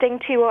interesting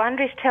too,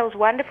 Andries tells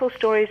wonderful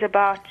stories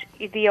about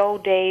the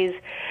old days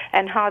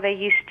and how they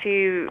used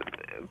to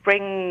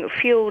bring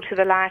fuel to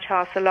the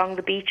lighthouse along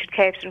the beach at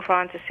Cape St.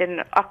 Francis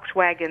in ox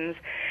wagons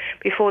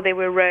before there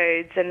were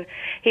roads. And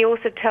he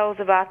also tells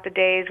about the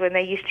days when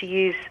they used to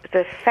use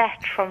the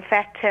fat from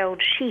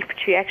fat-tailed sheep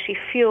to actually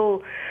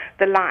fuel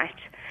the light.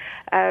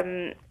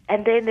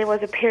 And then there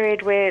was a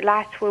period where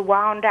lights were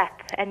wound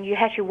up, and you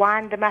had to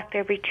wind them up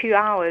every 2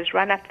 hours,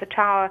 run up the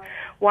tower,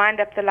 wind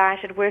up the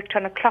light. It worked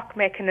on a clock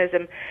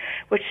mechanism,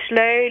 which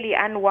slowly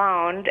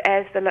unwound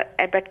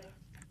but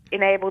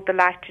enabled the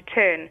light to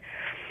turn.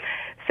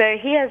 So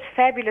he has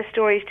fabulous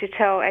stories to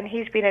tell, and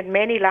he's been at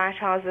many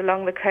lighthouses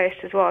along the coast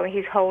as well.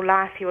 His whole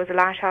life he was a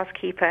lighthouse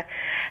keeper.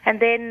 And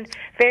then,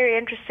 very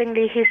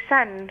interestingly, his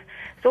son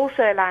is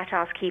also a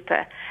lighthouse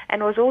keeper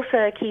and was also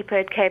a keeper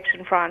at Cape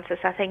St. Francis.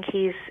 I think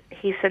he's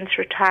since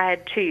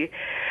retired too.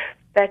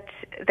 But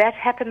that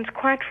happens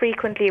quite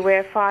frequently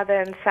where father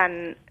and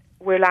son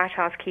were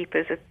lighthouse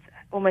keepers. It's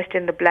almost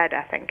in the blood,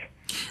 I think.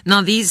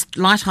 Now, these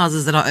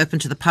lighthouses that are open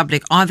to the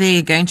public, are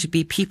there going to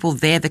be people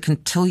there that can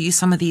tell you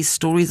some of these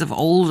stories of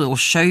old or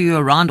show you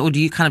around, or do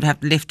you kind of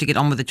have left to get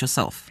on with it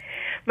yourself?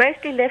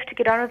 Mostly left to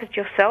get on with it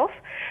yourself,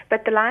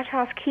 but the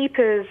lighthouse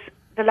keepers,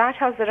 the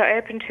lighthouses that are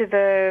open to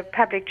the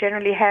public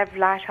generally have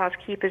lighthouse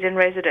keepers in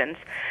residence,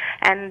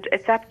 and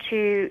it's up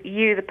to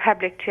you, the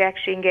public, to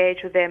actually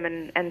engage with them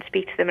and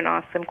speak to them and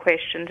ask them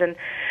questions.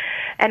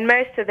 And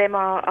most of them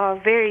are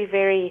very,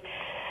 very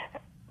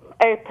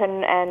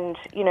open and,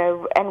 you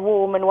know, and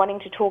warm and wanting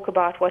to talk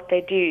about what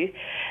they do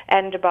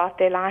and about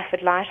their life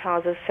at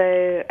lighthouses.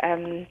 So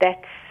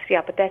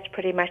but that's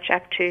pretty much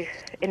up to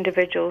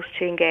individuals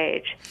to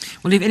engage.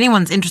 Well, if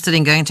anyone's interested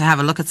in going to have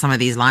a look at some of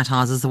these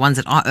lighthouses, the ones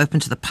that are open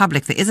to the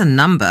public, there is a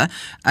number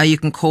you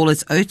can call.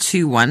 It's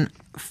 021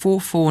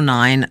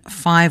 449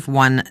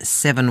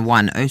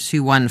 5171,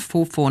 021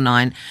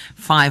 449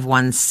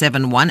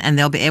 5171, and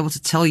they'll be able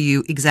to tell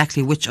you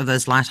exactly which of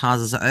those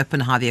lighthouses are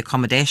open, how the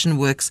accommodation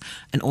works,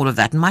 and all of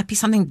that. It might be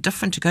something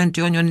different to go and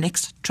do on your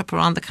next trip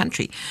around the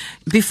country.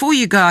 Before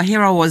you go,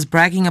 here I was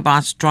bragging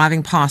about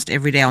driving past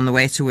every day on the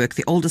way to work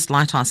the oldest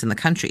lighthouse in the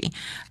country,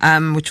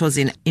 which was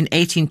in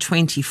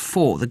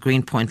 1824. The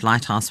Greenpoint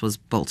Lighthouse was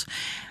built.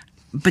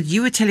 But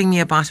you were telling me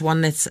about one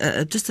that's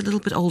just a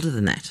little bit older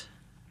than that.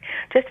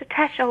 Just a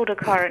touch older,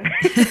 Corin.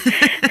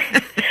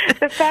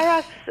 The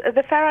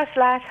Pharos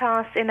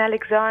Lighthouse in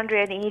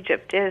Alexandria in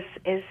Egypt is,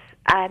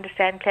 I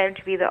understand, claimed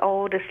to be the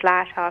oldest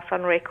lighthouse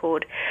on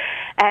record.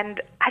 And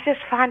I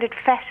just find it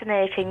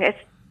fascinating.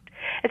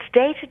 It's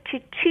dated to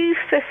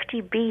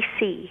 250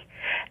 BC,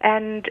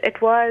 and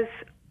it was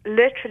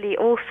literally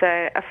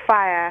also a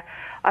fire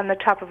on the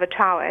top of a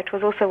tower. It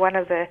was also one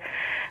of the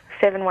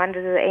 7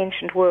 wonders of the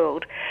ancient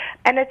world.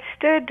 And it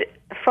stood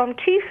from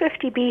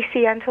 250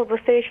 BC until the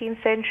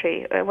 13th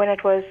century, when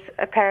it was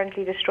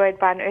apparently destroyed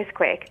by an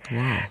earthquake.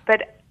 Wow.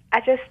 But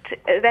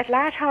that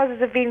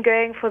lighthouses have been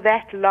going for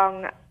that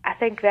long. I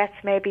think that's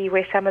maybe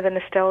where some of the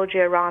nostalgia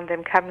around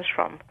them comes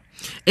from.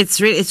 It's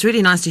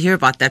really nice to hear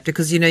about that,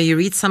 because, you know, you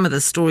read some of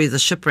the stories, the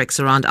shipwrecks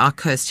around our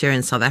coast here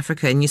in South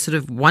Africa, and you sort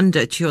of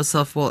wonder to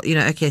yourself, well, you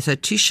know, okay, so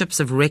 2 ships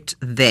have wrecked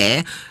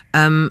there.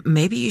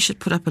 Maybe you should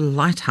put up a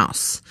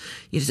lighthouse.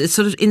 It's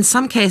sort of, in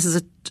some cases,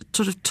 it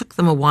sort of took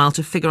them a while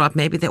to figure out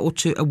maybe they ought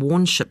to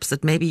warn ships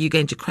that maybe you're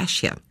going to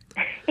crash here.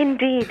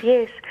 Indeed,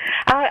 yes.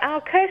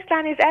 Our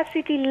coastline is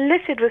absolutely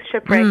littered with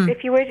shipwrecks.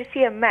 If you were to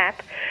see a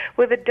map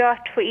with a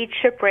dot for each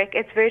shipwreck,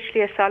 it's virtually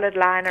a solid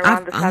line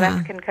around the South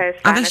African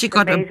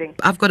coastline.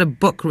 I've got a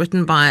book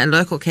written by a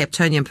local Cape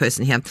Townian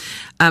person here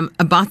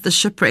about the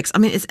shipwrecks. I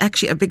mean, it's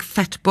actually a big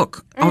fat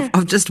book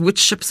of just which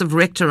ships have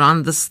wrecked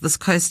around this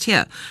coast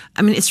here.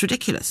 I mean, it's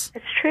ridiculous.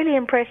 It's truly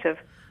impressive.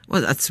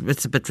 Well, it's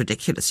a bit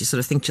ridiculous. You sort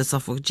of think to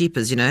yourself, well,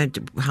 jeepers, you know,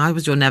 how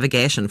was your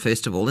navigation,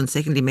 first of all? And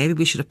secondly, maybe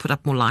we should have put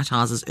up more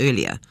lighthouses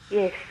earlier.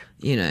 Yes.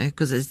 You know,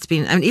 because it's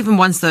been, I mean, even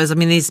once those, I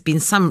mean, there's been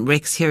some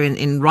wrecks here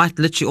in right,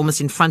 literally almost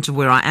in front of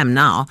where I am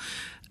now,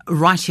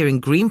 right here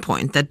in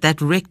Greenpoint,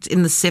 that wrecked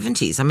in the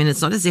 70s. I mean,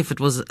 it's not as if it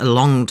was a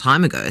long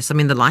time ago. So, I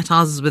mean, the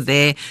lighthouses were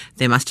there.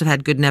 They must have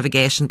had good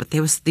navigation, but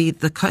there was the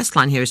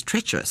coastline here is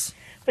treacherous.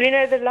 Well, you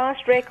know, the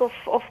last wreck of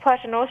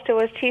Paternoster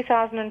was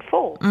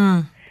 2004.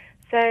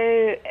 So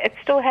it's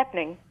still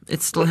happening.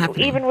 It's still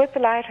happening. Even with the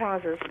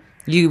lighthouses.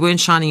 You weren't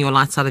shining your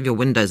lights out of your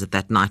windows at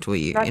that night, were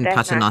you? Not in that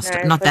Paternoster?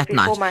 Night, no, not that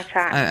night. Before my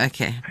time. Oh,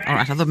 okay. All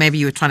right. I thought maybe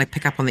you were trying to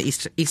pick up on the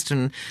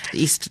Eastern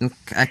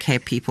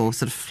Cape people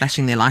sort of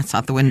flashing their lights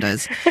out the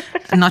windows.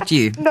 Not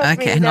you.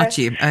 Not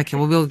you. Okay.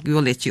 Well,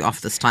 we'll let you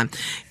off this time.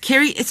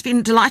 Kerry, it's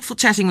been delightful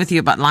chatting with you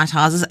about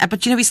lighthouses,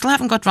 but, you know, we still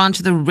haven't got round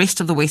to the rest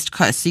of the West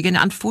Coast, so you're going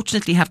to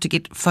unfortunately have to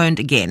get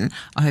phoned again.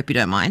 I hope you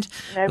don't mind.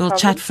 No We'll problem.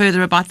 chat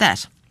further about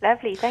that.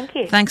 Lovely, thank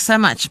you. Thanks so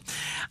much.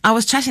 I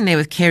was chatting there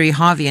with Kerry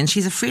Harvey, and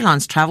she's a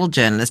freelance travel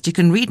journalist. You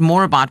can read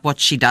more about what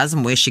she does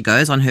and where she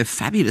goes on her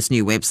fabulous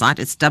new website.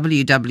 It's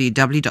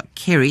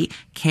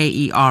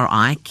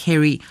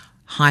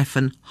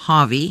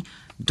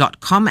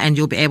www.kerry-harvey.com, and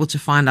you'll be able to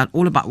find out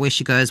all about where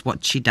she goes,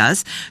 what she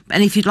does.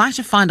 And if you'd like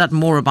to find out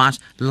more about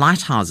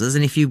lighthouses,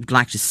 and if you'd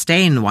like to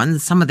stay in one,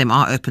 some of them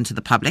are open to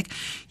the public,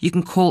 you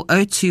can call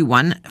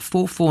 021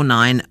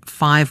 449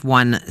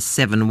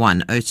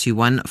 5171,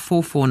 021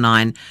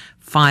 449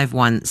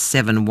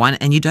 5171,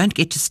 and you don't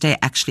get to stay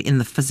actually in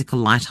the physical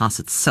lighthouse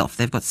itself.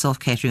 They've got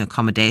self-catering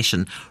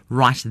accommodation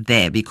right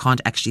there, but you can't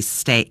actually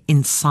stay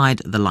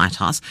inside the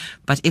lighthouse.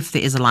 But if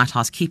there is a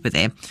lighthouse keeper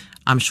there,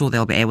 I'm sure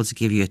they'll be able to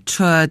give you a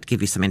tour,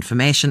 give you some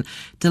information.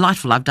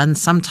 Delightful. I've done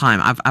some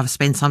time. I've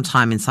spent some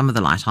time in some of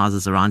the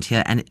lighthouses around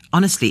here, and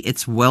honestly,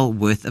 it's well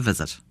worth a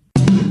visit.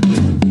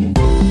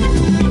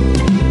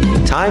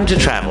 Time to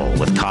travel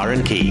with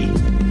Karen Key.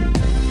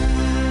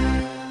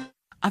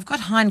 I've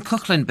got Hein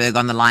Kuchlenberg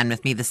on the line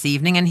with me this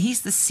evening, and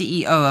he's the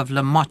CEO of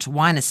Le Motte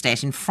Wine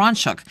Estate in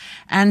Franschhoek.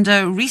 And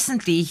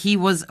recently he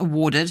was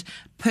awarded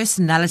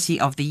Personality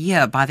of the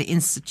Year by the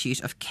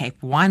Institute of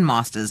Cape Wine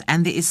Masters.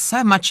 And there is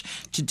so much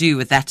to do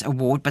with that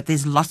award, but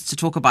there's lots to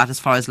talk about as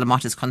far as Le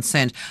Motte is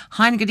concerned.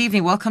 Hein, good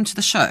evening. Welcome to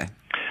the show.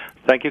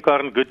 Thank you,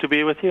 Karen. Good to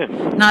be with you.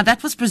 Now,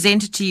 that was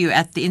presented to you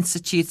at the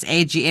Institute's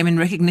AGM in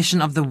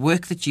recognition of the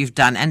work that you've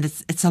done, and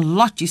it's a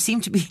lot. You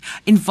seem to be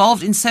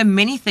involved in so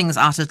many things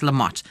out at Le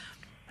Motte.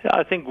 Yeah,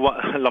 I think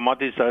Le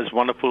Motte is those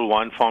wonderful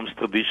wine farms,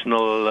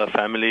 traditional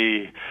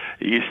family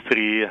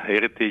history,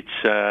 heritage,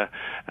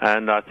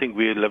 and I think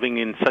we're living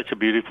in such a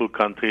beautiful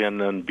country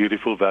and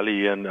beautiful valley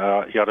here in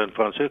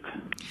Franschhoek.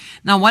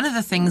 Now, one of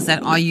the things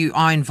that you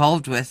are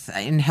involved with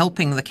in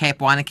helping the Cape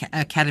Wine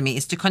Academy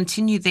is to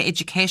continue their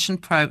education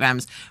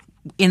programs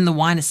in the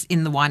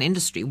wine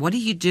industry. What are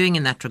you doing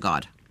in that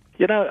regard?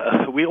 You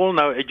know, we all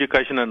know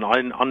education and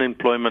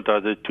unemployment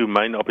are the two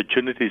main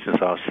opportunities in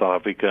South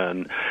Africa.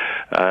 And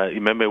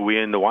remember,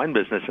 we're in the wine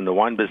business, and the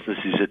wine business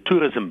is a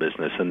tourism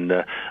business. And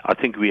I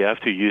think we have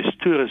to use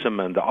tourism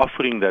and the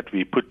offering that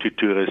we put to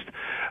tourists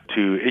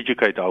to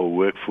educate our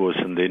workforce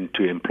and then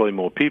to employ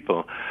more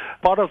people.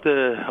 Part of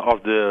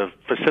the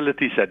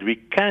facilities that we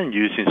can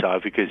use in South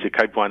Africa is the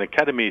Cape Wine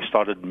Academy.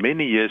 Started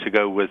many years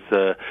ago with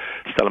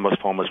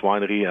Stellenbosch Farmers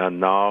Winery, and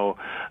now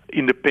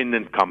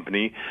independent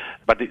company.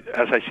 But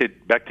as I said,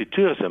 back to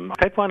tourism,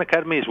 Cape Wine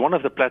Academy is one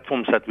of the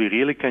platforms that we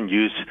really can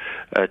use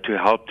to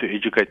help to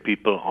educate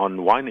people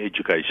on wine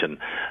education.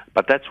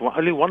 But that's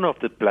only one of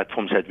the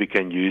platforms that we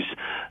can use.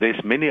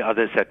 There's many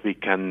others that we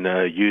can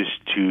use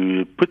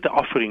to put the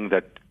offering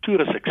that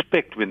tourists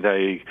expect when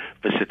they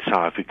visit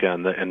South Africa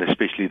and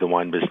especially the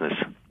wine business.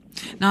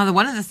 Now,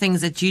 one of the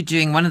things that you're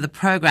doing, one of the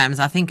programs,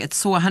 I think it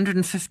saw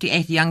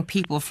 158 young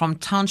people from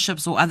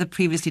townships or other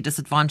previously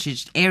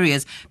disadvantaged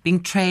areas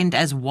being trained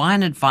as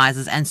wine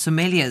advisors and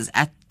sommeliers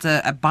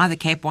by the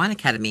Cape Wine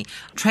Academy.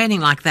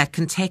 Training like that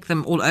can take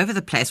them all over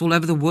the place, all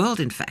over the world,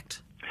 in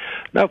fact.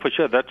 No, for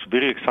sure. That's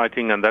very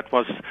exciting, and that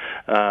was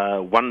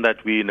one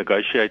that we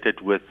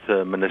negotiated with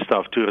Minister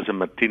of Tourism,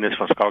 Martinus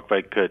van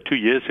Schalkwyk, 2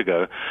 years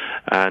ago.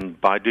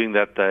 And by doing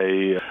that,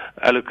 they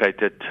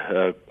allocated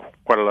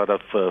quite a lot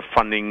of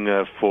funding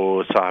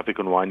for South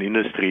African wine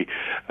industry,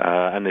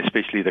 and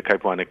especially the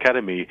Cape Wine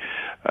Academy,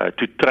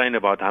 to train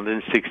about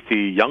 160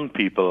 young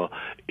people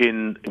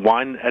in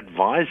wine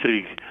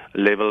advisory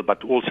level,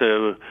 but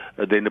also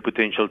then the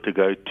potential to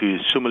go to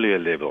sommelier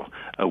level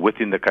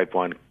within the Cape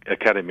Wine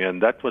Academy.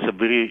 And that was a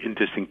very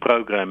interesting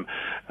program,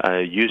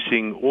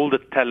 using all the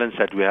talents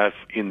that we have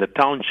in the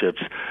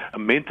townships, a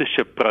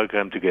mentorship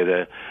program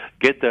together,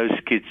 get those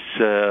kids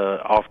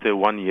after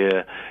 1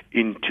 year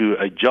into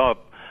a job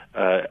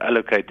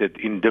allocated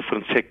in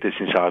different sectors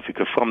in South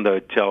Africa, from the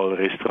hotel,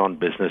 restaurant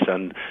business,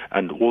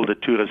 and all the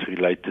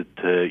tourist-related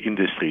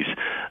industries.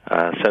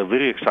 So a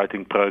very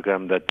exciting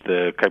program that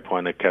the Cape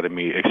Wine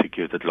Academy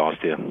executed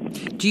last year.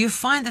 Do you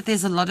find that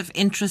there's a lot of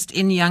interest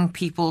in young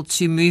people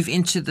to move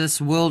into this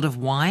world of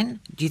wine?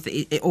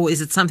 Or is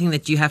it something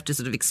that you have to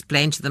sort of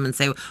explain to them and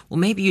say, well,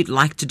 maybe you'd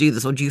like to do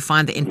this, or do you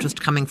find the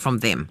interest coming from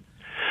them?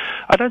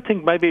 I don't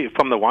think maybe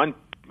from the wine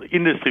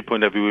industry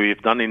point of view,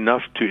 we've done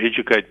enough to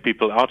educate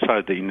people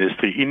outside the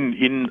industry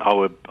in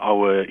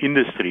our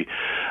industry,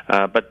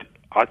 but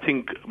I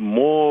think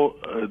more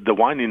the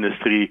wine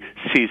industry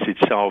sees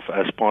itself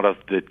as part of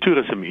the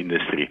tourism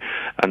industry,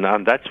 and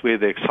that's where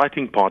the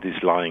exciting part is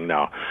lying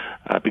now,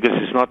 because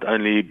it's not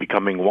only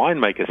becoming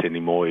winemakers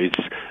anymore, it's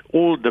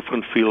all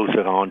different fields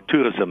around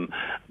tourism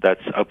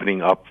that's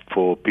opening up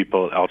for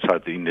people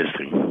outside the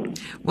industry.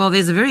 Well,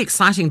 there's a very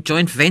exciting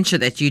joint venture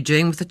that you're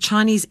doing with a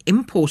Chinese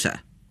importer.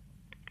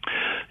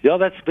 Yeah,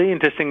 that's very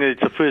interesting.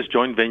 It's the first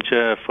joint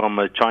venture from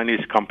a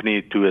Chinese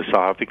company to a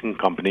South African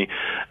company,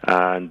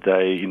 and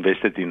they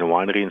invested in a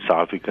winery in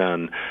South Africa.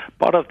 And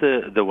part of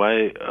the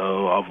way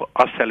of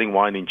us selling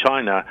wine in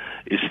China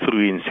is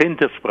through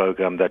incentive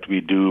program that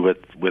we do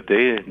with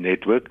their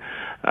network.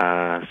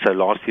 So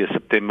last year,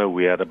 September,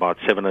 we had about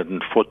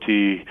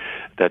 740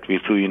 that we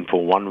flew in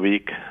for 1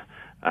 week.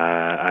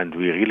 And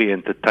we really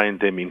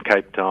entertained them in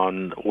Cape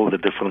Town, all the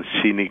different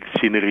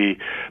scenery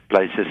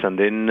places, and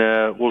then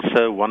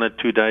also 1 or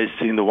 2 days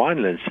in the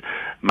winelands.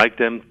 Make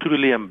them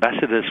truly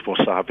ambassadors for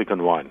South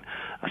African wine.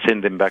 I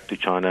send them back to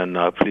China, and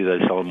hopefully they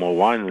sell more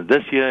wine.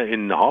 This year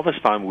in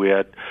harvest time, we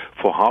had,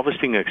 for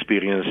harvesting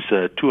experience,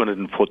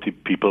 240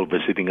 people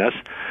visiting us,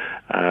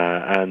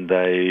 and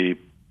they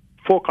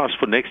forecast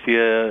for next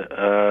year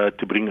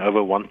to bring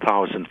over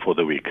 1,000 for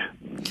the week.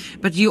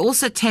 But you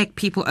also take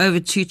people over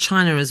to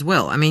China as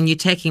well. I mean, you're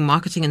taking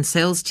marketing and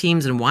sales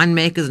teams and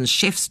winemakers and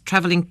chefs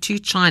traveling to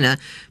China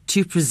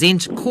to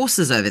present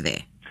courses over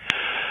there.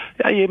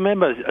 Yeah, you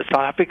remember,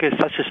 South Africa is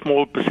such a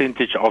small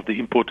percentage of the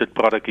imported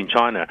product in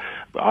China.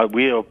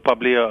 We are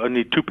probably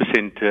only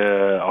 2%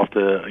 of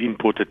the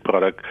imported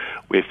product,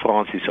 where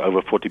France is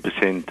over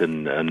 40%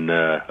 and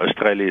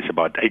Australia is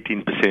about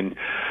 18%.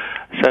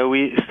 So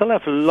we still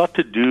have a lot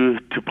to do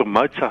to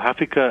promote South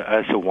Africa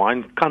as a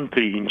wine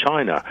country in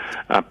China.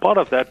 Part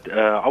of that,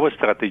 our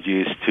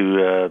strategy is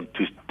to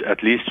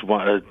at least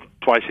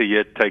twice a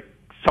year take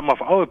some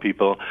of our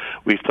people.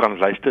 We've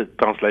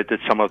translated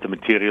some of the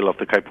material of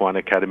the Cape Wine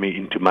Academy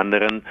into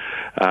Mandarin,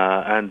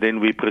 and then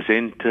we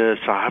present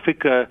South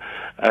Africa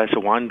as a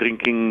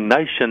wine-drinking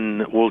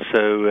nation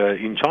also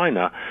in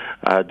China,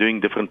 doing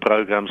different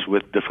programs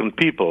with different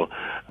people.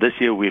 This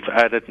year we've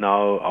added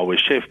now our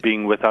chef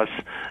being with us,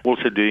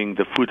 also doing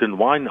the food and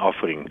wine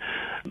offering,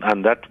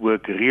 and that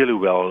worked really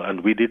well,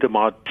 and we did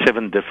about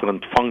 7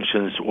 different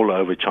functions all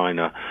over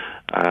China.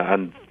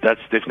 And that's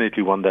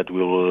definitely one that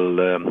we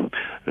will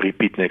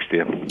repeat next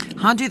year.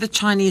 How do the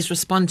Chinese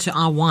respond to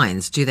our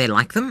wines? Do they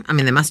like them? I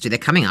mean, they must do. They're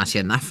coming out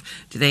here enough.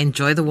 Do they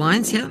enjoy the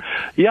wines here?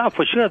 Yeah,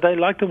 for sure. They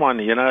like the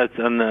wine, and I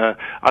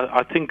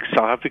think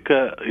South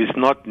Africa is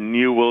not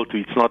new world,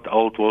 it's not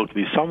old world.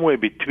 We're somewhere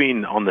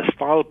between on the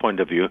style point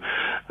of view.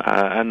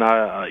 And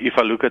if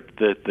I look at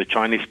the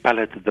Chinese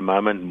palate at the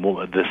moment,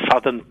 more, the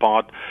southern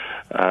part,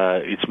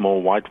 it's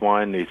more white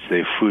wine,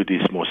 their food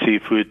is more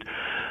seafood.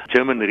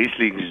 German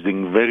Riesling is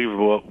doing very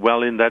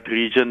well in that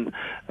region,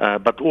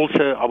 but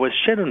also our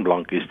Chenin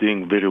Blanc is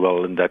doing very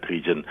well in that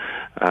region.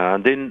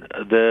 And then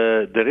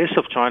the rest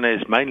of China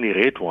is mainly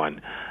red wine.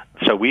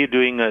 So we're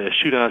doing a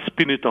Shiraz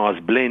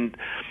Pinotage blend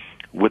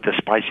with the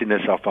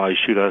spiciness of our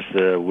Shiraz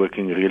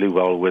working really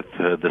well with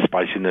the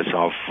spiciness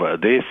of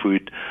their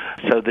food.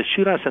 So the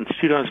Shiraz and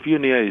Shiraz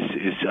Viognier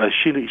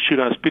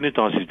Shiraz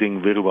Pinotage is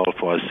doing very well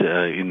for us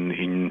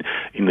in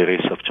the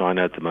rest of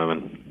China at the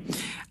moment.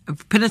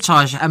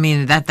 Pinotage, I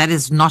mean, that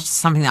is not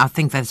something I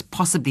think that's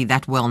possibly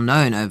that well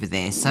known over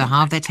there. So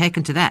how have they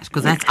taken to that?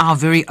 Because that's our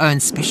very own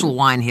special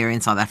wine here in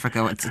South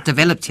Africa. It's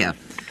developed here.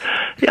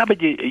 Yeah, but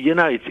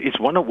it's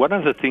one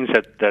of the things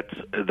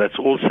that's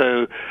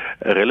also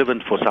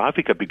relevant for South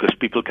Africa, because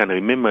people can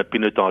remember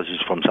Pinotage is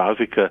from South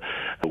Africa,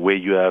 where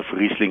you have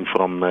Riesling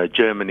from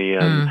Germany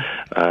and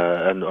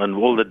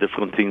all the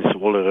different things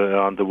all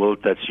around the world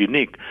that's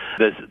unique.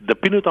 The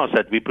Pinotage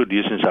that we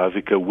produce in South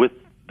Africa with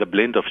the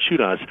blend of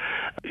Shiraz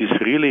is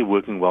really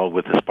working well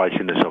with the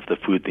spiciness of the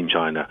food in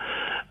China.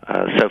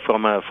 So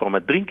from a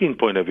drinking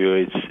point of view,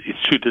 it's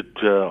suited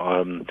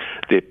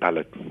their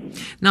palate.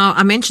 Now,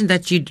 I mentioned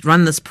that you'd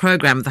run this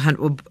program with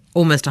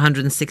almost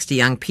 160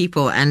 young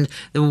people, and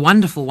the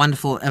wonderful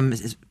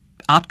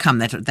outcome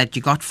that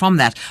you got from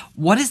that.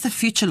 What is the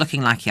future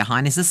looking like here,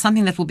 Hein? Is this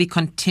something that will be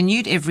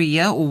continued every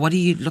year, or what are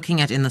you looking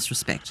at in this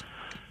respect?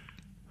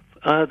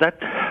 That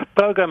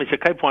program is a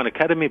Cape Wine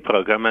Academy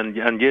program, and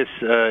yes,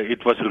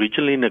 it was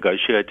originally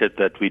negotiated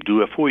that we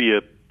do a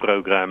 4-year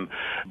program.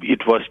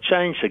 It was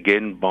changed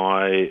again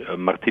by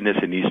Martinez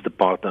and his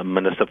department,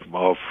 Minister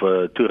of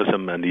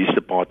Tourism and his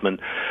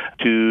department,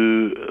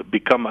 to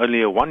become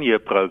only a 1-year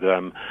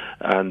program,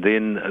 and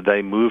then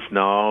they move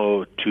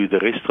now to the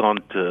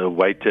restaurant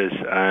waiters,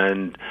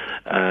 and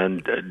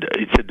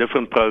it's a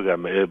different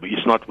program.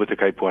 It's not with the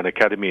Cape Wine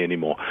Academy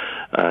anymore.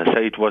 So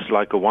it was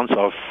like a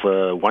once-off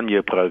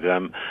 1-year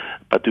program,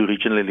 but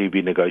originally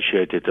we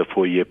negotiated a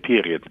 4-year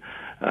period.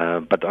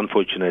 But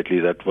unfortunately,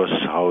 that was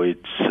how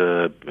it's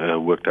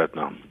worked out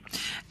now.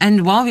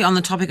 And while we're on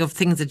the topic of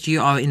things that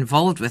you are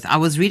involved with, I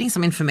was reading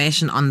some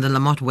information on the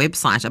Lamott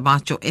website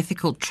about your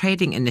ethical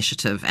trading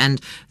initiative and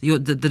the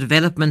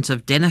development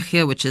of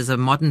Denachir, which is a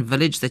modern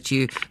village that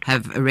you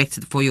have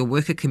erected for your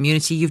worker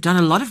community. You've done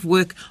a lot of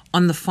work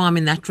on the farm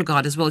in that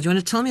regard as well. Do you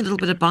want to tell me a little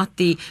bit about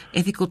the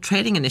ethical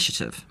trading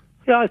initiative?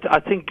 Yeah, I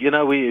think,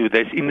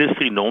 there's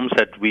industry norms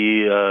that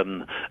we,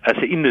 as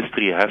an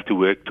industry, have to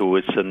work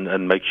towards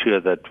and make sure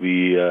that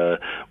we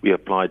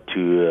apply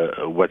to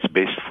what's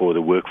best for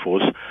the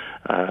workforce.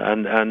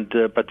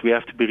 But we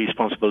have to be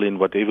responsible in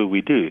whatever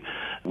we do.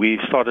 We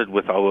started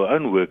with our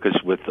own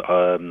workers with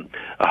a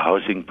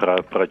housing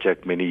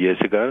project many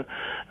years ago,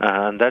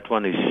 and that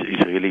one is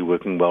really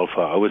working well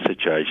for our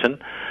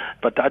situation.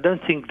 But I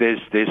don't think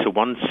there's a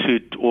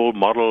one-suit-all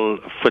model,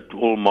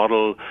 fit-all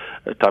model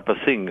type of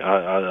thing.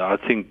 I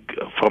think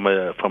from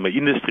an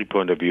industry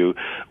point of view,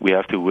 we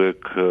have to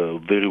work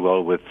very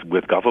well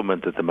with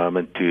government at the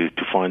moment to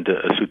find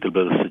a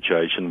suitable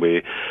situation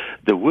where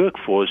the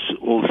workforce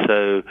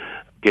also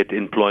get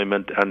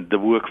employment and the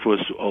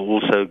workforce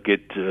also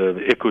get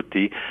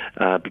equity,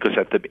 because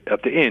at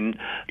the end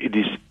it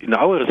is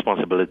our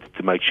responsibility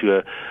to make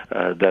sure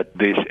that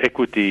there's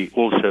equity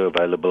also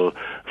available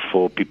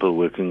for people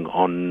working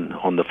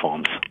on the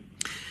farms.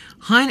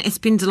 Hein, it's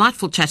been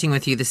delightful chatting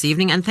with you this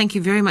evening, and thank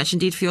you very much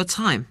indeed for your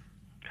time.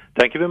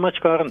 Thank you very much,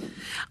 Karen.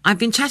 I've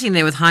been chatting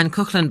there with Hein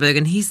Kuchlenberg,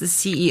 and he's the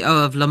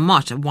CEO of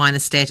Lamott Wine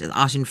Estate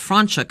out in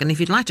Franschhoek. And if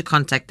you'd like to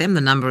contact them,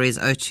 the number is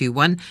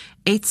 021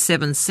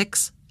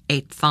 876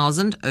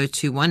 8000,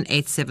 021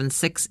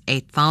 876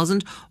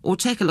 8000, or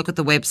take a look at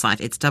the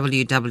website. It's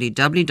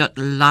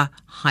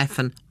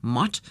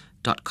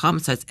www.la-motte.com.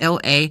 So it's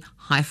LA-MOTTE.com.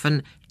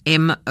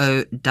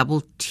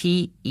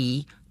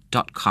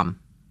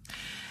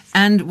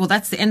 And, well,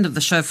 that's the end of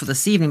the show for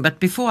this evening. But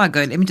before I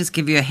go, let me just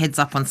give you a heads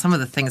up on some of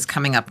the things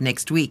coming up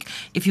next week.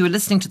 If you were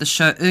listening to the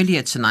show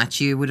earlier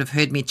tonight, you would have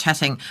heard me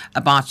chatting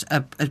about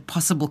a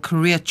possible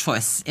career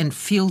choice in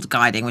field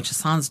guiding, which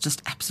sounds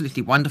just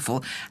absolutely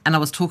wonderful. And I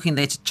was talking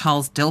there to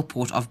Charles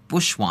Delport of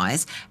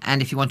Bushwise.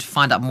 And if you want to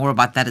find out more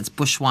about that, it's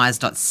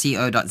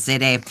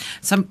bushwise.co.za.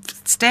 So I'm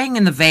staying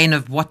in the vein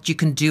of what you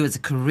can do as a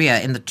career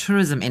in the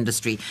tourism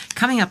industry.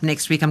 Coming up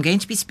next week, I'm going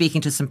to be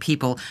speaking to some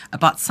people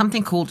about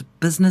something called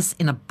Business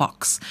in a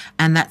Box,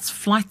 and that's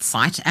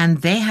FlightSight,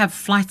 and they have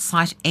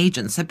FlightSight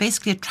agents, so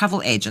basically a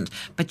travel agent,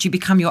 but you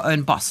become your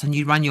own boss and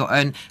you run your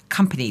own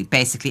company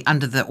basically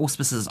under the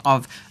auspices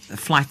of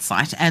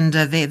FlightSight, and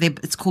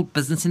it's called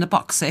Business in a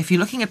Box. So if you're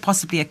looking at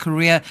possibly a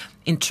career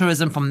in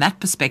tourism from that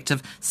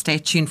perspective, stay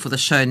tuned for the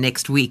show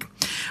next week.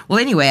 Well,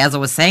 anyway, as I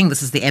was saying,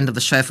 this is the end of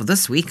the show for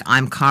this week.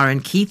 I'm Karen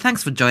Key.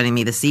 Thanks for joining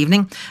me this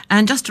evening.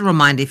 And just a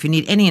reminder, if you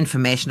need any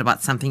information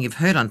about something you've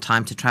heard on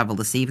Time to Travel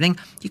this evening,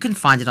 you can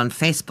find it on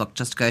Facebook.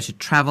 Just go to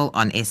Travel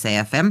on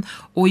SAFM,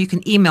 or you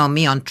can email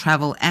me on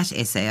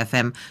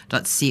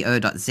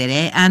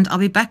travel@safm.co.za. And I'll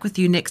be back with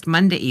you next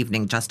Monday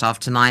evening, just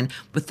after 9,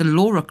 with the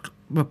Law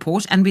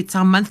Report, and it's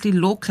our monthly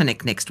law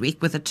clinic next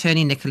week with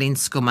attorney Nicolene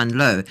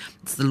Skuman-Low.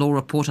 It's the Law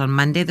Report on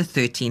Monday, the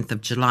 13th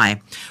of July.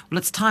 Well,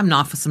 it's time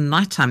now for some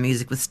nighttime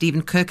music with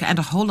Stephen Kirker and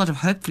a whole lot of,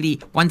 hopefully,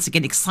 once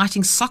again,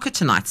 exciting soccer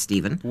tonight,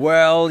 Stephen.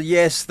 Well,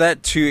 yes,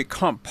 that too. It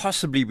can't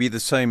possibly be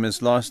the same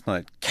as last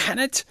night, can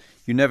it?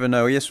 You never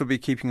know. Yes, we'll be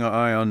keeping our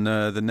eye on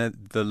the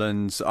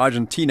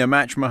Netherlands-Argentina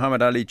match.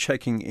 Muhammad Ali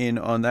checking in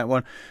on that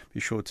one. Be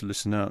sure to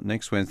listen out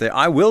next Wednesday.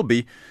 I will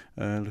be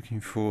looking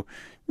for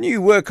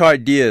new work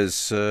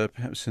ideas,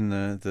 perhaps in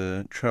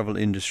the travel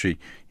industry.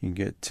 You can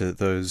get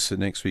those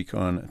next week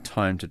on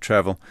Time to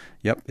Travel.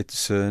 Yep,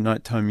 it's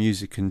nighttime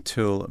music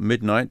until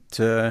midnight,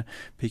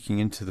 peeking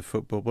into the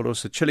football, but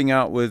also chilling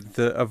out with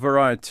a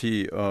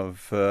variety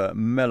of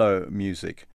mellow music.